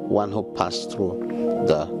as one who passed through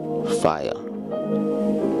the fire.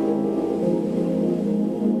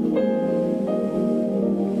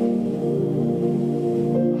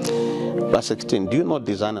 Verse 16, do you not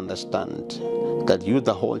desire and understand that you,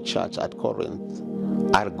 the whole church at Corinth,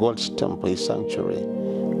 are God's temple, his sanctuary,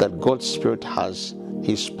 that God's Spirit has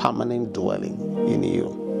his permanent dwelling in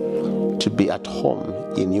you, to be at home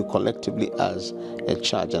in you collectively as a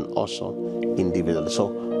church and also individually. So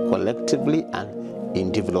collectively and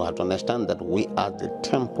individually, have to understand that we are the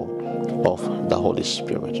temple of the Holy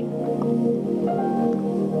Spirit.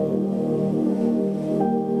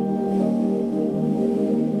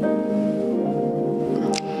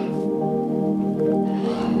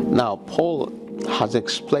 Now, Paul has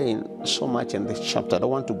explained so much in this chapter. I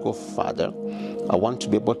don't want to go further. I want to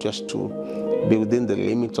be able just to be within the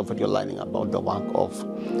limits of what you're learning about the work of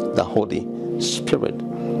the Holy Spirit.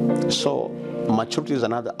 So, maturity is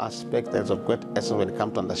another aspect that's of great essence when it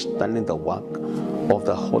comes to understanding the work of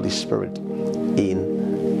the Holy Spirit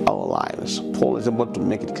in our lives. Paul is able to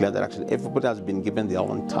make it clear that actually everybody has been given their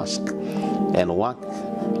own task and work.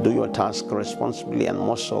 Do your task responsibly, and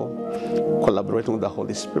more so collaborating with the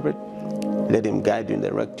Holy Spirit. Let him guide you and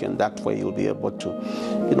direct you, and that way you'll be able to,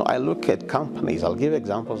 I look at companies. I'll give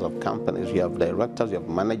examples of companies. We have directors, we have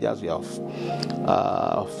managers, we have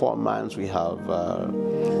foremen, we have,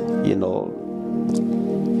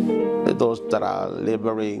 those that are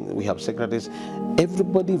laboring, we have secretaries.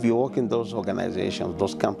 Everybody, if you work in those organizations,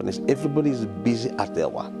 those companies, everybody is busy at their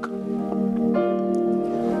work,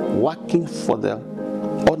 working for the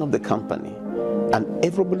honor of the company, and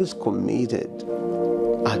everybody is committed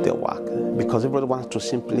at their work because everybody wants to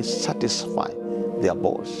simply satisfy their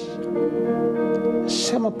boss.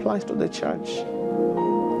 Same applies to the church.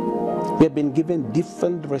 We have been given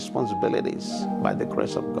different responsibilities by the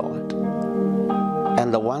grace of God,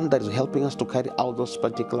 and the one that is helping us to carry out those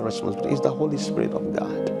particular responsibilities is the Holy Spirit of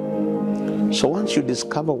God. So once you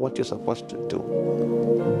discover what you're supposed to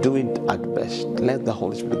do it at best. Let the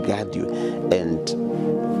Holy Spirit guide you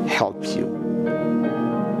and help you.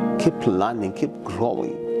 Keep learning, keep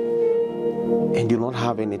growing, and you don't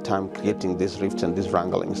have any time creating these rifts and these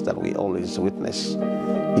wranglings that we always witness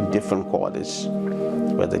in different quarters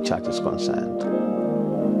where the church is concerned.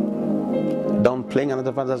 Downplaying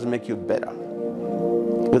another father doesn't make you better.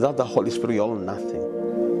 Without the Holy Spirit, we are all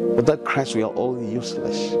nothing. Without Christ, we are all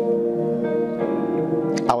useless.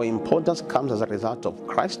 Our importance comes as a result of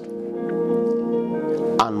Christ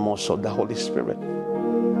and more so the Holy Spirit.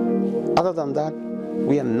 Other than that,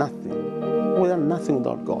 we are nothing. We are nothing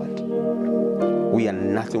without God. We are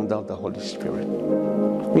nothing without the Holy Spirit.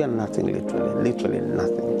 We are nothing, literally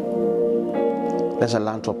nothing. Let's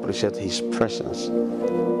learn to appreciate His presence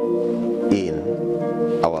in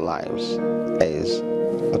our lives as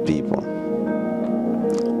a people.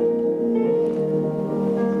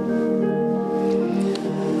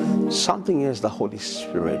 something else the Holy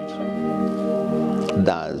Spirit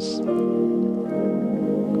does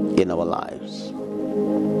in our lives.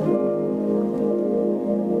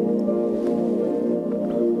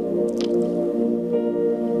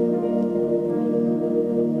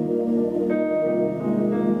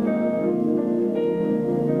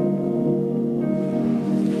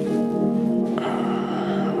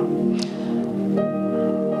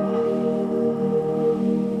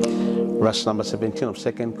 Verse number 17 of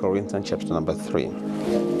 2 Corinthians chapter number 3.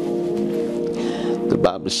 The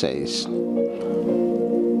Bible says, 2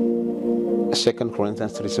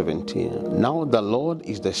 Corinthians 3:17, now the Lord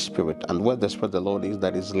is the Spirit, and where the Spirit of the Lord is,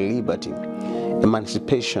 that is liberty,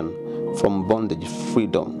 emancipation from bondage,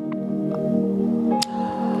 freedom.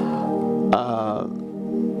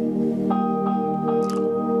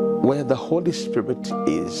 Where the Holy Spirit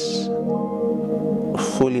is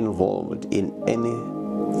fully involved in any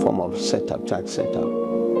form of setup, church setup,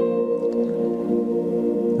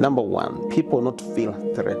 number one, people not feel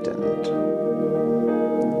threatened.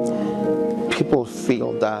 People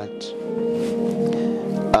feel that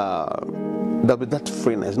there'll be that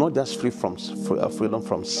freeness, not just freedom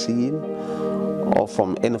from sin or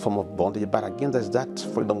from any form of bondage, but again, there's that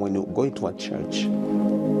freedom when you go into a church.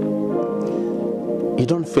 You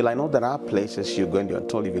don't feel, I know there are places you go and you're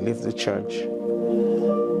told if you leave the church,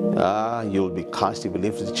 you'll be cast. If you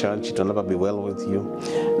leave the church, it will never be well with you.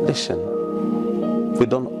 Listen, we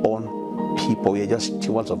don't own people, we are just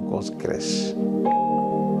stewards of God's grace.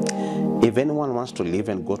 If anyone wants to leave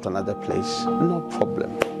and go to another place, no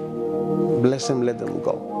problem. Bless them, let them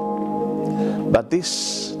go. But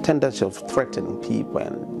this tendency of threatening people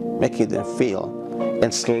and making them feel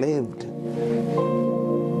enslaved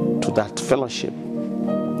to that fellowship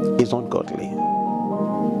is not godly.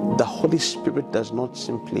 The Holy Spirit does not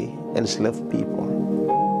simply enslave people.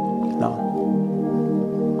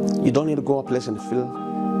 No. You don't need to go a place and feel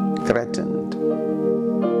threatened.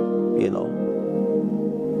 You know,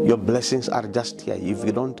 your blessings are just here. If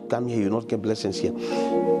you don't come here, you don't get blessings here.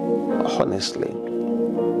 Honestly,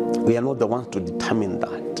 we are not the ones to determine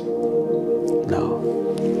that. No.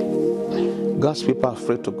 God's people are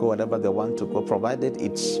free to go wherever they want to go, provided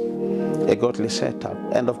it's a godly setup.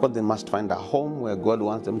 And of course, they must find a home where God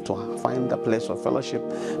wants them to find a place of fellowship,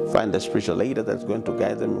 find a spiritual leader that's going to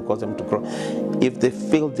guide them and cause them to grow. If they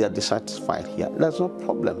feel they are dissatisfied here, that's no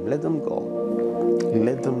problem. Let them go.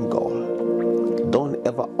 Let them go. Don't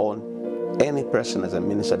ever own any person as a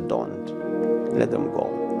minister. Don't. Let them go.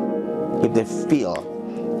 If they feel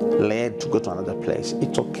led to go to another place,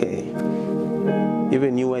 it's okay.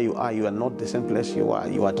 Even you where you are not the same place you are.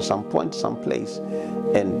 You are to some point, some place,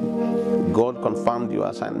 and God confirmed your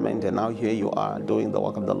assignment, and now here you are doing the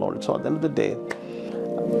work of the Lord. So at the end of the day,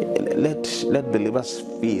 let believers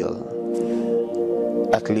feel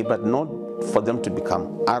at liberty, not for them to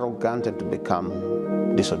become arrogant and to become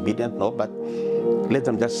disobedient, no, but let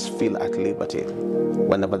them just feel at liberty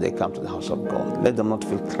whenever they come to the house of God. Let them not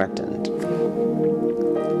feel threatened.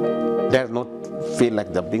 Let them not feel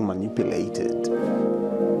like they're being manipulated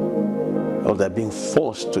or they're being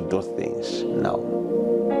forced to do things. No.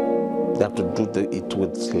 They have to do it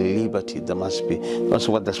with liberty. There must be. That's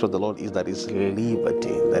what the Lord is. That is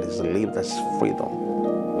liberty. That is liberty. That's freedom.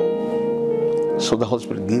 So the Holy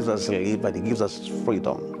Spirit gives us liberty. Gives us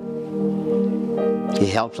freedom. He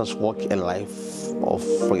helps us walk a life of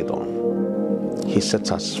freedom. He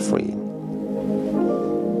sets us free.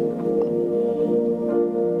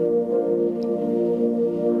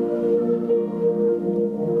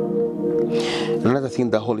 Another thing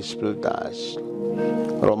the Holy Spirit does,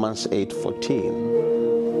 Romans 8:14.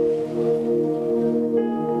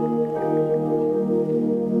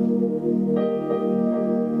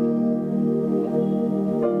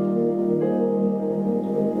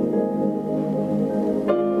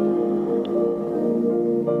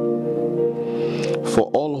 For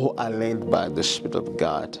all who are led by the Spirit of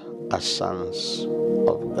God are sons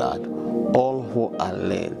of God. All who are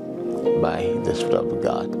led by the Spirit of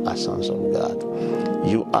God are sons of God.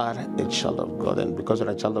 You are a child of God, and because you're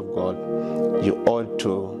a child of God, you ought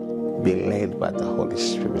to be led by the Holy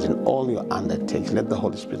Spirit in all your undertakings. Let the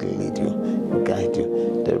Holy Spirit lead you, guide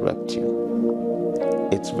you, direct you.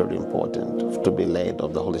 It's very important to be led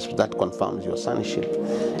of the Holy Spirit. That confirms your sonship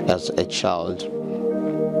as a child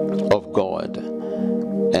of God.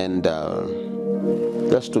 And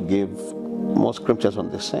just to give more scriptures on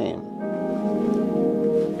the same.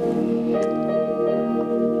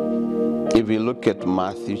 If you look at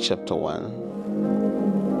Matthew chapter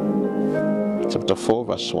 4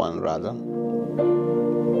 verse 1 rather.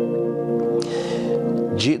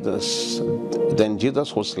 Then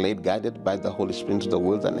Jesus was led, guided by the Holy Spirit, into the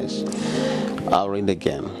wilderness. I'll read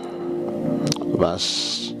again.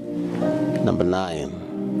 Verse number 9.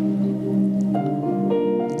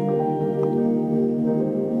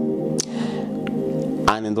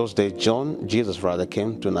 And in those days, Jesus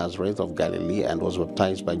came to Nazareth of Galilee and was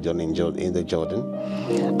baptized by John in the Jordan.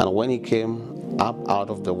 And when he came up out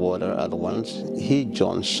of the water, at once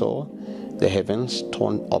John, saw the heavens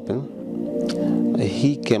torn open.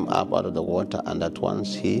 He came up out of the water, and at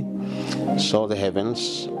once he saw the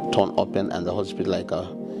heavens torn open, and the Holy Spirit like a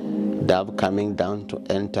dove coming down to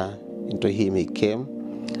enter into him. He came,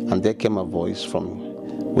 and there came a voice from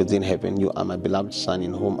within heaven, "You are my beloved Son,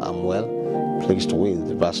 in whom I am well pleased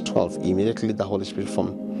with." Verse 12. Immediately the Holy Spirit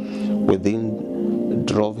from within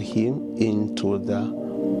drove him into the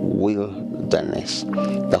wilderness.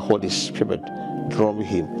 The Holy Spirit drove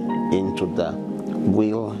him into the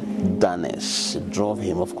wilderness. Drove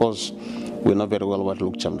him. Of course, we know very well what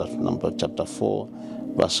Luke chapter 4,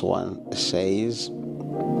 verse 1 says.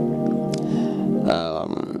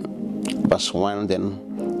 Verse 1, then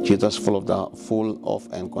Jesus, full of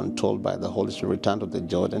and controlled by the Holy Spirit, returned to the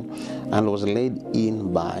Jordan and was led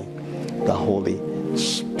in by the Holy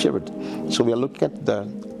Spirit. So we are looking at the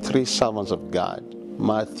three servants of God,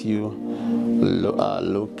 Matthew,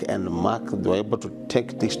 Luke, and Mark. They were able to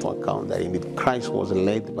take this to account, that indeed Christ was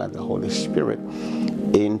led by the Holy Spirit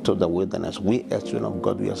into the wilderness. We as children of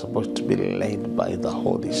God, we are supposed to be led by the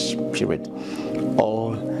Holy Spirit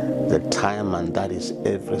all the time, and that is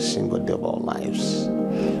every single day of our lives.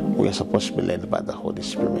 We are supposed to be led by the Holy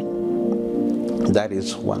Spirit. That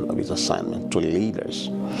is one of his assignments to leaders.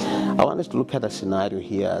 I want us to look at a scenario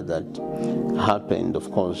here that happened,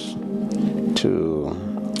 of course, to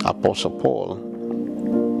Apostle Paul.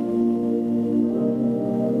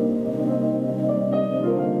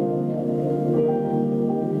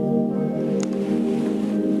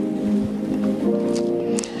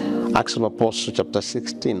 Acts of Apostles chapter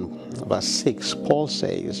 16, verse 6, Paul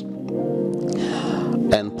says,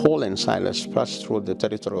 "And Paul and Silas passed through the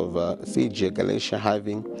territory of Phrygia, Galatia,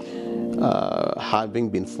 having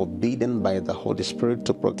been forbidden by the Holy Spirit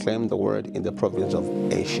to proclaim the word in the province of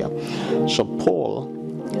Asia." So Paul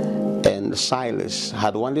and Silas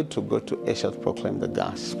had wanted to go to Asia to proclaim the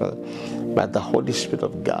gospel, but the Holy Spirit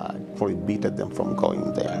of God prohibited them from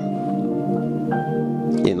going there.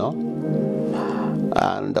 You know?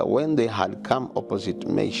 And when they had come opposite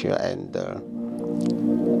Mysia and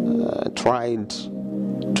tried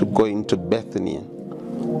to go into Bethany,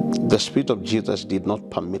 the Spirit of Jesus did not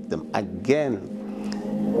permit them. Again,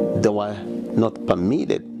 they were not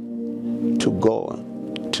permitted to go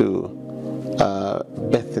to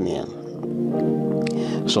Bethany.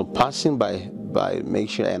 So passing by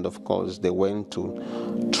Mysia, and of course they went to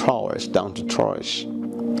Troas, down to Troas.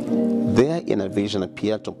 There in a vision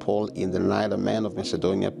appeared to Paul in the night a man of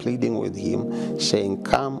Macedonia, pleading with him, saying,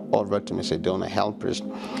 "Come over to Macedonia, help us."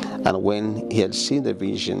 And when he had seen the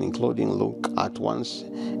vision, including Luke, at once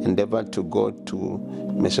endeavored to go to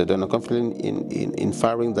Macedonia, confident in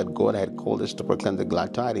inferring that God had called us to proclaim the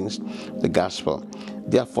glad tidings, the gospel.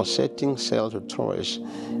 Therefore, setting sail to Troas,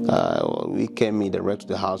 we came in direct to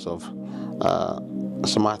the house of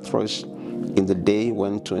Samothrace. In the day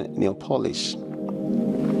went to Neapolis.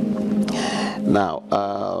 Now,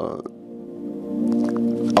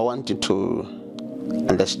 I want you to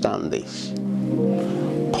understand this.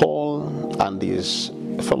 Paul and his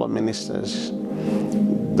fellow ministers,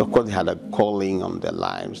 of course, they had a calling on their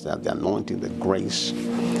lives, that the anointing, the grace,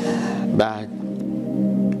 but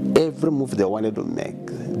every move they wanted to make,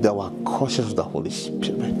 they were cautious of the Holy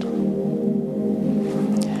Spirit.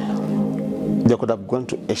 They could have gone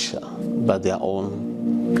to Asia by their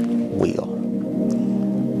own will.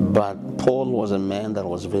 But Paul was a man that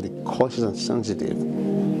was very cautious and sensitive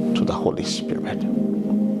to the Holy Spirit.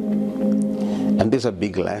 And this is a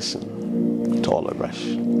big lesson to all of us.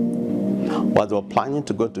 While they were planning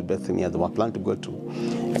to go to Bethany, they were planning to go to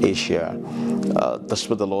Asia, the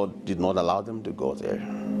Spirit of the Lord did not allow them to go there.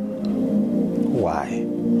 Why?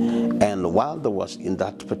 And while they was in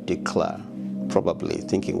that particular, probably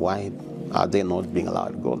thinking, why are they not being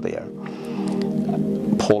allowed to go there?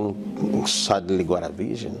 Paul suddenly got a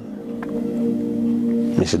vision,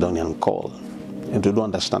 Macedonian call, and we don't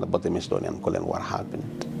understand about the Macedonian call and what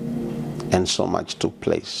happened, and so much took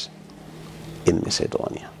place in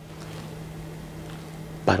Macedonia.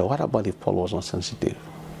 But what about if Paul was not sensitive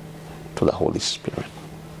to the Holy Spirit?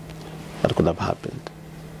 What could have happened?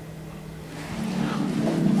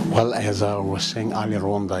 Well, as I was saying earlier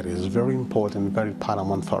on, that is very important, very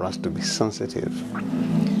paramount for us to be sensitive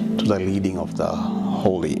to the leading of the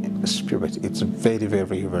Holy Spirit. It's very,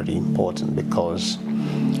 very, very important, because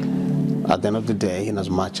at the end of the day, in as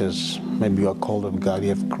much as maybe you are called of God, you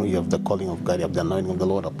have the calling of God, you have the anointing of the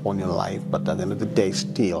Lord upon your life, but at the end of the day,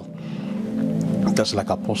 still, just like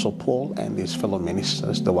Apostle Paul and his fellow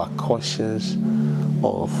ministers, they were cautious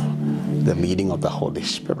of the leading of the Holy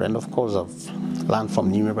Spirit. And of course, I've learned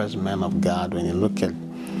from numerous men of God, when you look at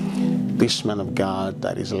this man of God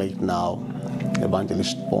that is late now,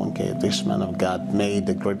 Evangelist Bonke, this man of God made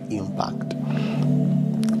a great impact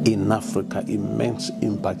in Africa, immense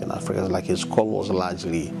impact in Africa. Like his call was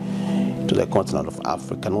largely to the continent of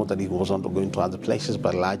Africa. Not that he wasn't going to other places,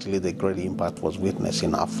 but largely the great impact was witnessed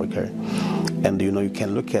in Africa. And you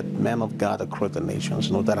can look at men of God across the nations.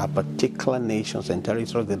 There are particular nations and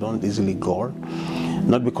territories they don't easily go.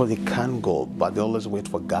 Not because they can't go, but they always wait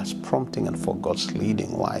for God's prompting and for God's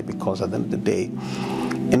leading. Why? Because at the end of the day,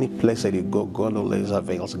 any place that you go, God always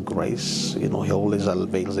avails grace. He always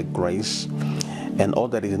avails a grace, and all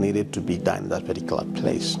that is needed to be done in that particular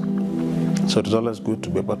place. So it's always good to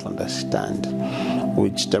be able to understand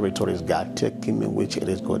which territory is God taking me, which it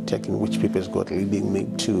is God taking, which people is God leading me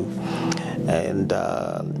to. And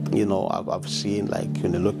I've seen, like,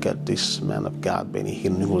 when you look at this man of God, Benny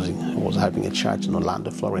Hinn, who was having a church in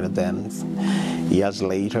Orlando, Florida. Then years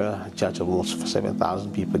later, a church of almost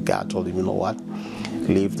 7,000 people, God told him, you know what,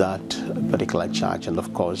 leave that particular church. And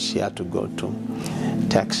of course, he had to go to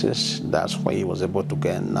Texas. That's why he was able to go,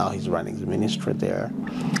 and now he's running his ministry there,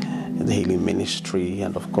 the healing ministry,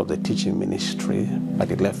 and of course the teaching ministry. But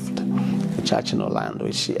he left the church in Orlando.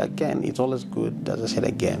 You see, again, it's always good, as I said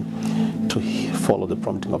again, to follow the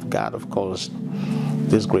prompting of God. Of course,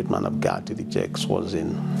 this great man of God, T.D. Jakes, was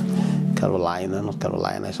in North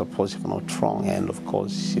Carolina, I suppose, if I'm not wrong. And of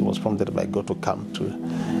course, he was prompted by God to come to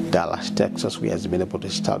Dallas, Texas, where he has been able to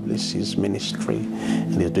establish his ministry,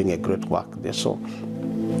 and he's doing a great work there. So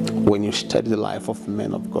when you study the life of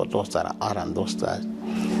men of God, those that are and those that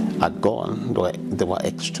are gone, they were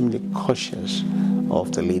extremely cautious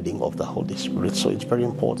of the leading of the Holy Spirit. So it's very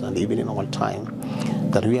important, even in our time,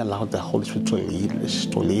 that we allow the Holy Spirit to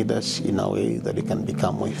lead us in a way that we can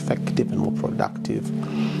become more effective and more productive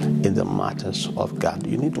in the matters of God.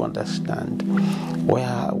 You need to understand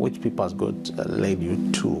which people has God led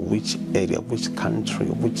you to, which area, which country,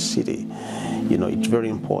 which city. It's very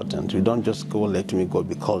important. You don't just go, let me go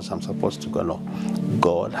because I'm supposed to go. No,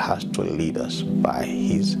 God has to lead us by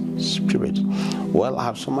His Spirit. Well, I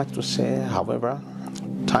have so much to say. However,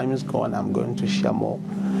 time is gone. I'm going to share more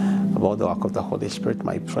about the work of the Holy Spirit.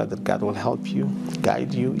 My prayer that God will help you,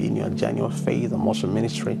 guide you in your journey of faith and also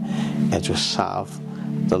ministry as you serve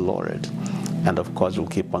the Lord. And of course, you'll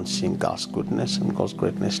keep on seeing God's goodness and God's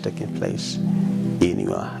greatness taking place in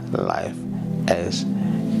your life as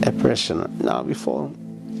a person. Now, before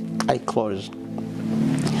I close,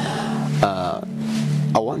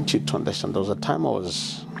 I want you to understand there was a time I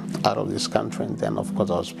was out of this country, and then of course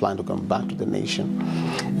I was planning to come back to the nation.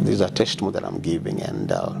 This is a testimony that I'm giving,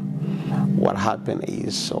 and what happened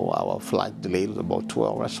is, so our flight delayed was about 2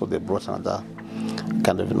 hours, so they brought another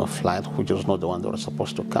kind of flight, which was not the one that was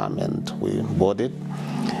supposed to come, and we boarded.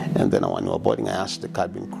 And then when we were boarding, I asked the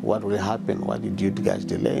cabin crew, what really happened? Why did you guys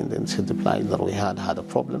delay? And then said the flight that we had a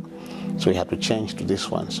problem, so we had to change to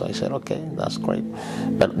this one. So I said, okay, that's great.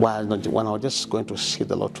 But when I was just going to see,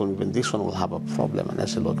 the Lord told me, when this one will have a problem. And I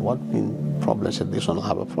said, Lord, what problem? I said, this one will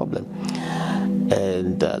have a problem.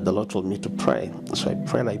 And the Lord told me to pray. So I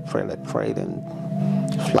prayed, and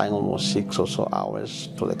flying almost 6 or so hours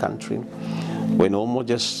to the country. When almost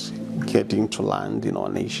just getting to land in our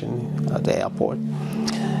nation at the airport,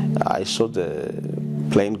 I saw the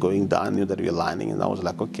plane going down, knew that we were landing, and I was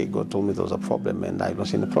like, okay, God told me there was a problem, and I don't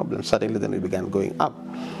see any problem. Suddenly, then we began going up.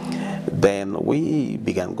 Then we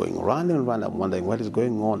began going round and round. I'm wondering what is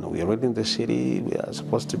going on. We are already in the city. We are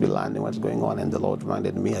supposed to be landing. What's going on? And the Lord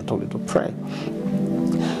reminded me, I told you to pray.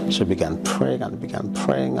 So I began praying.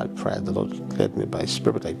 I prayed. The Lord led me by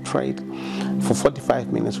Spirit. I prayed. For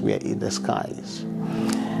 45 minutes, we are in the skies.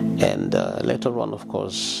 And later on, of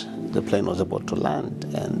course, the plane was about to land.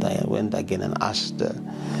 And I went again and asked the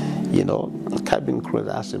cabin crew,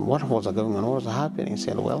 asked him what was going on, what was happening. He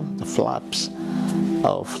said, well, the flaps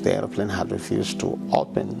of the airplane had refused to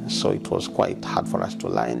open, so it was quite hard for us to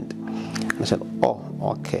land. And I said, oh,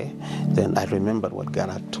 okay. Then I remembered what God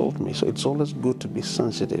had told me. So it's always good to be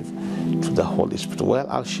sensitive to the Holy Spirit. Well,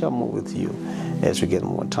 I'll share more with you as we get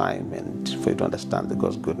more time, and for you to understand the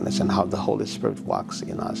God's goodness and how the Holy Spirit works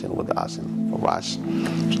in us and with us and for us,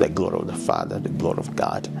 to the glory of the Father, the glory of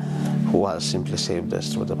God, who has simply saved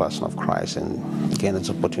us through the person of Christ, and again, it's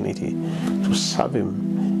an opportunity to serve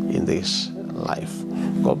Him in this life.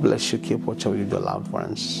 God bless you. Keep watching with your loved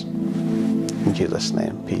ones. In Jesus'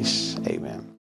 name, peace. Amen.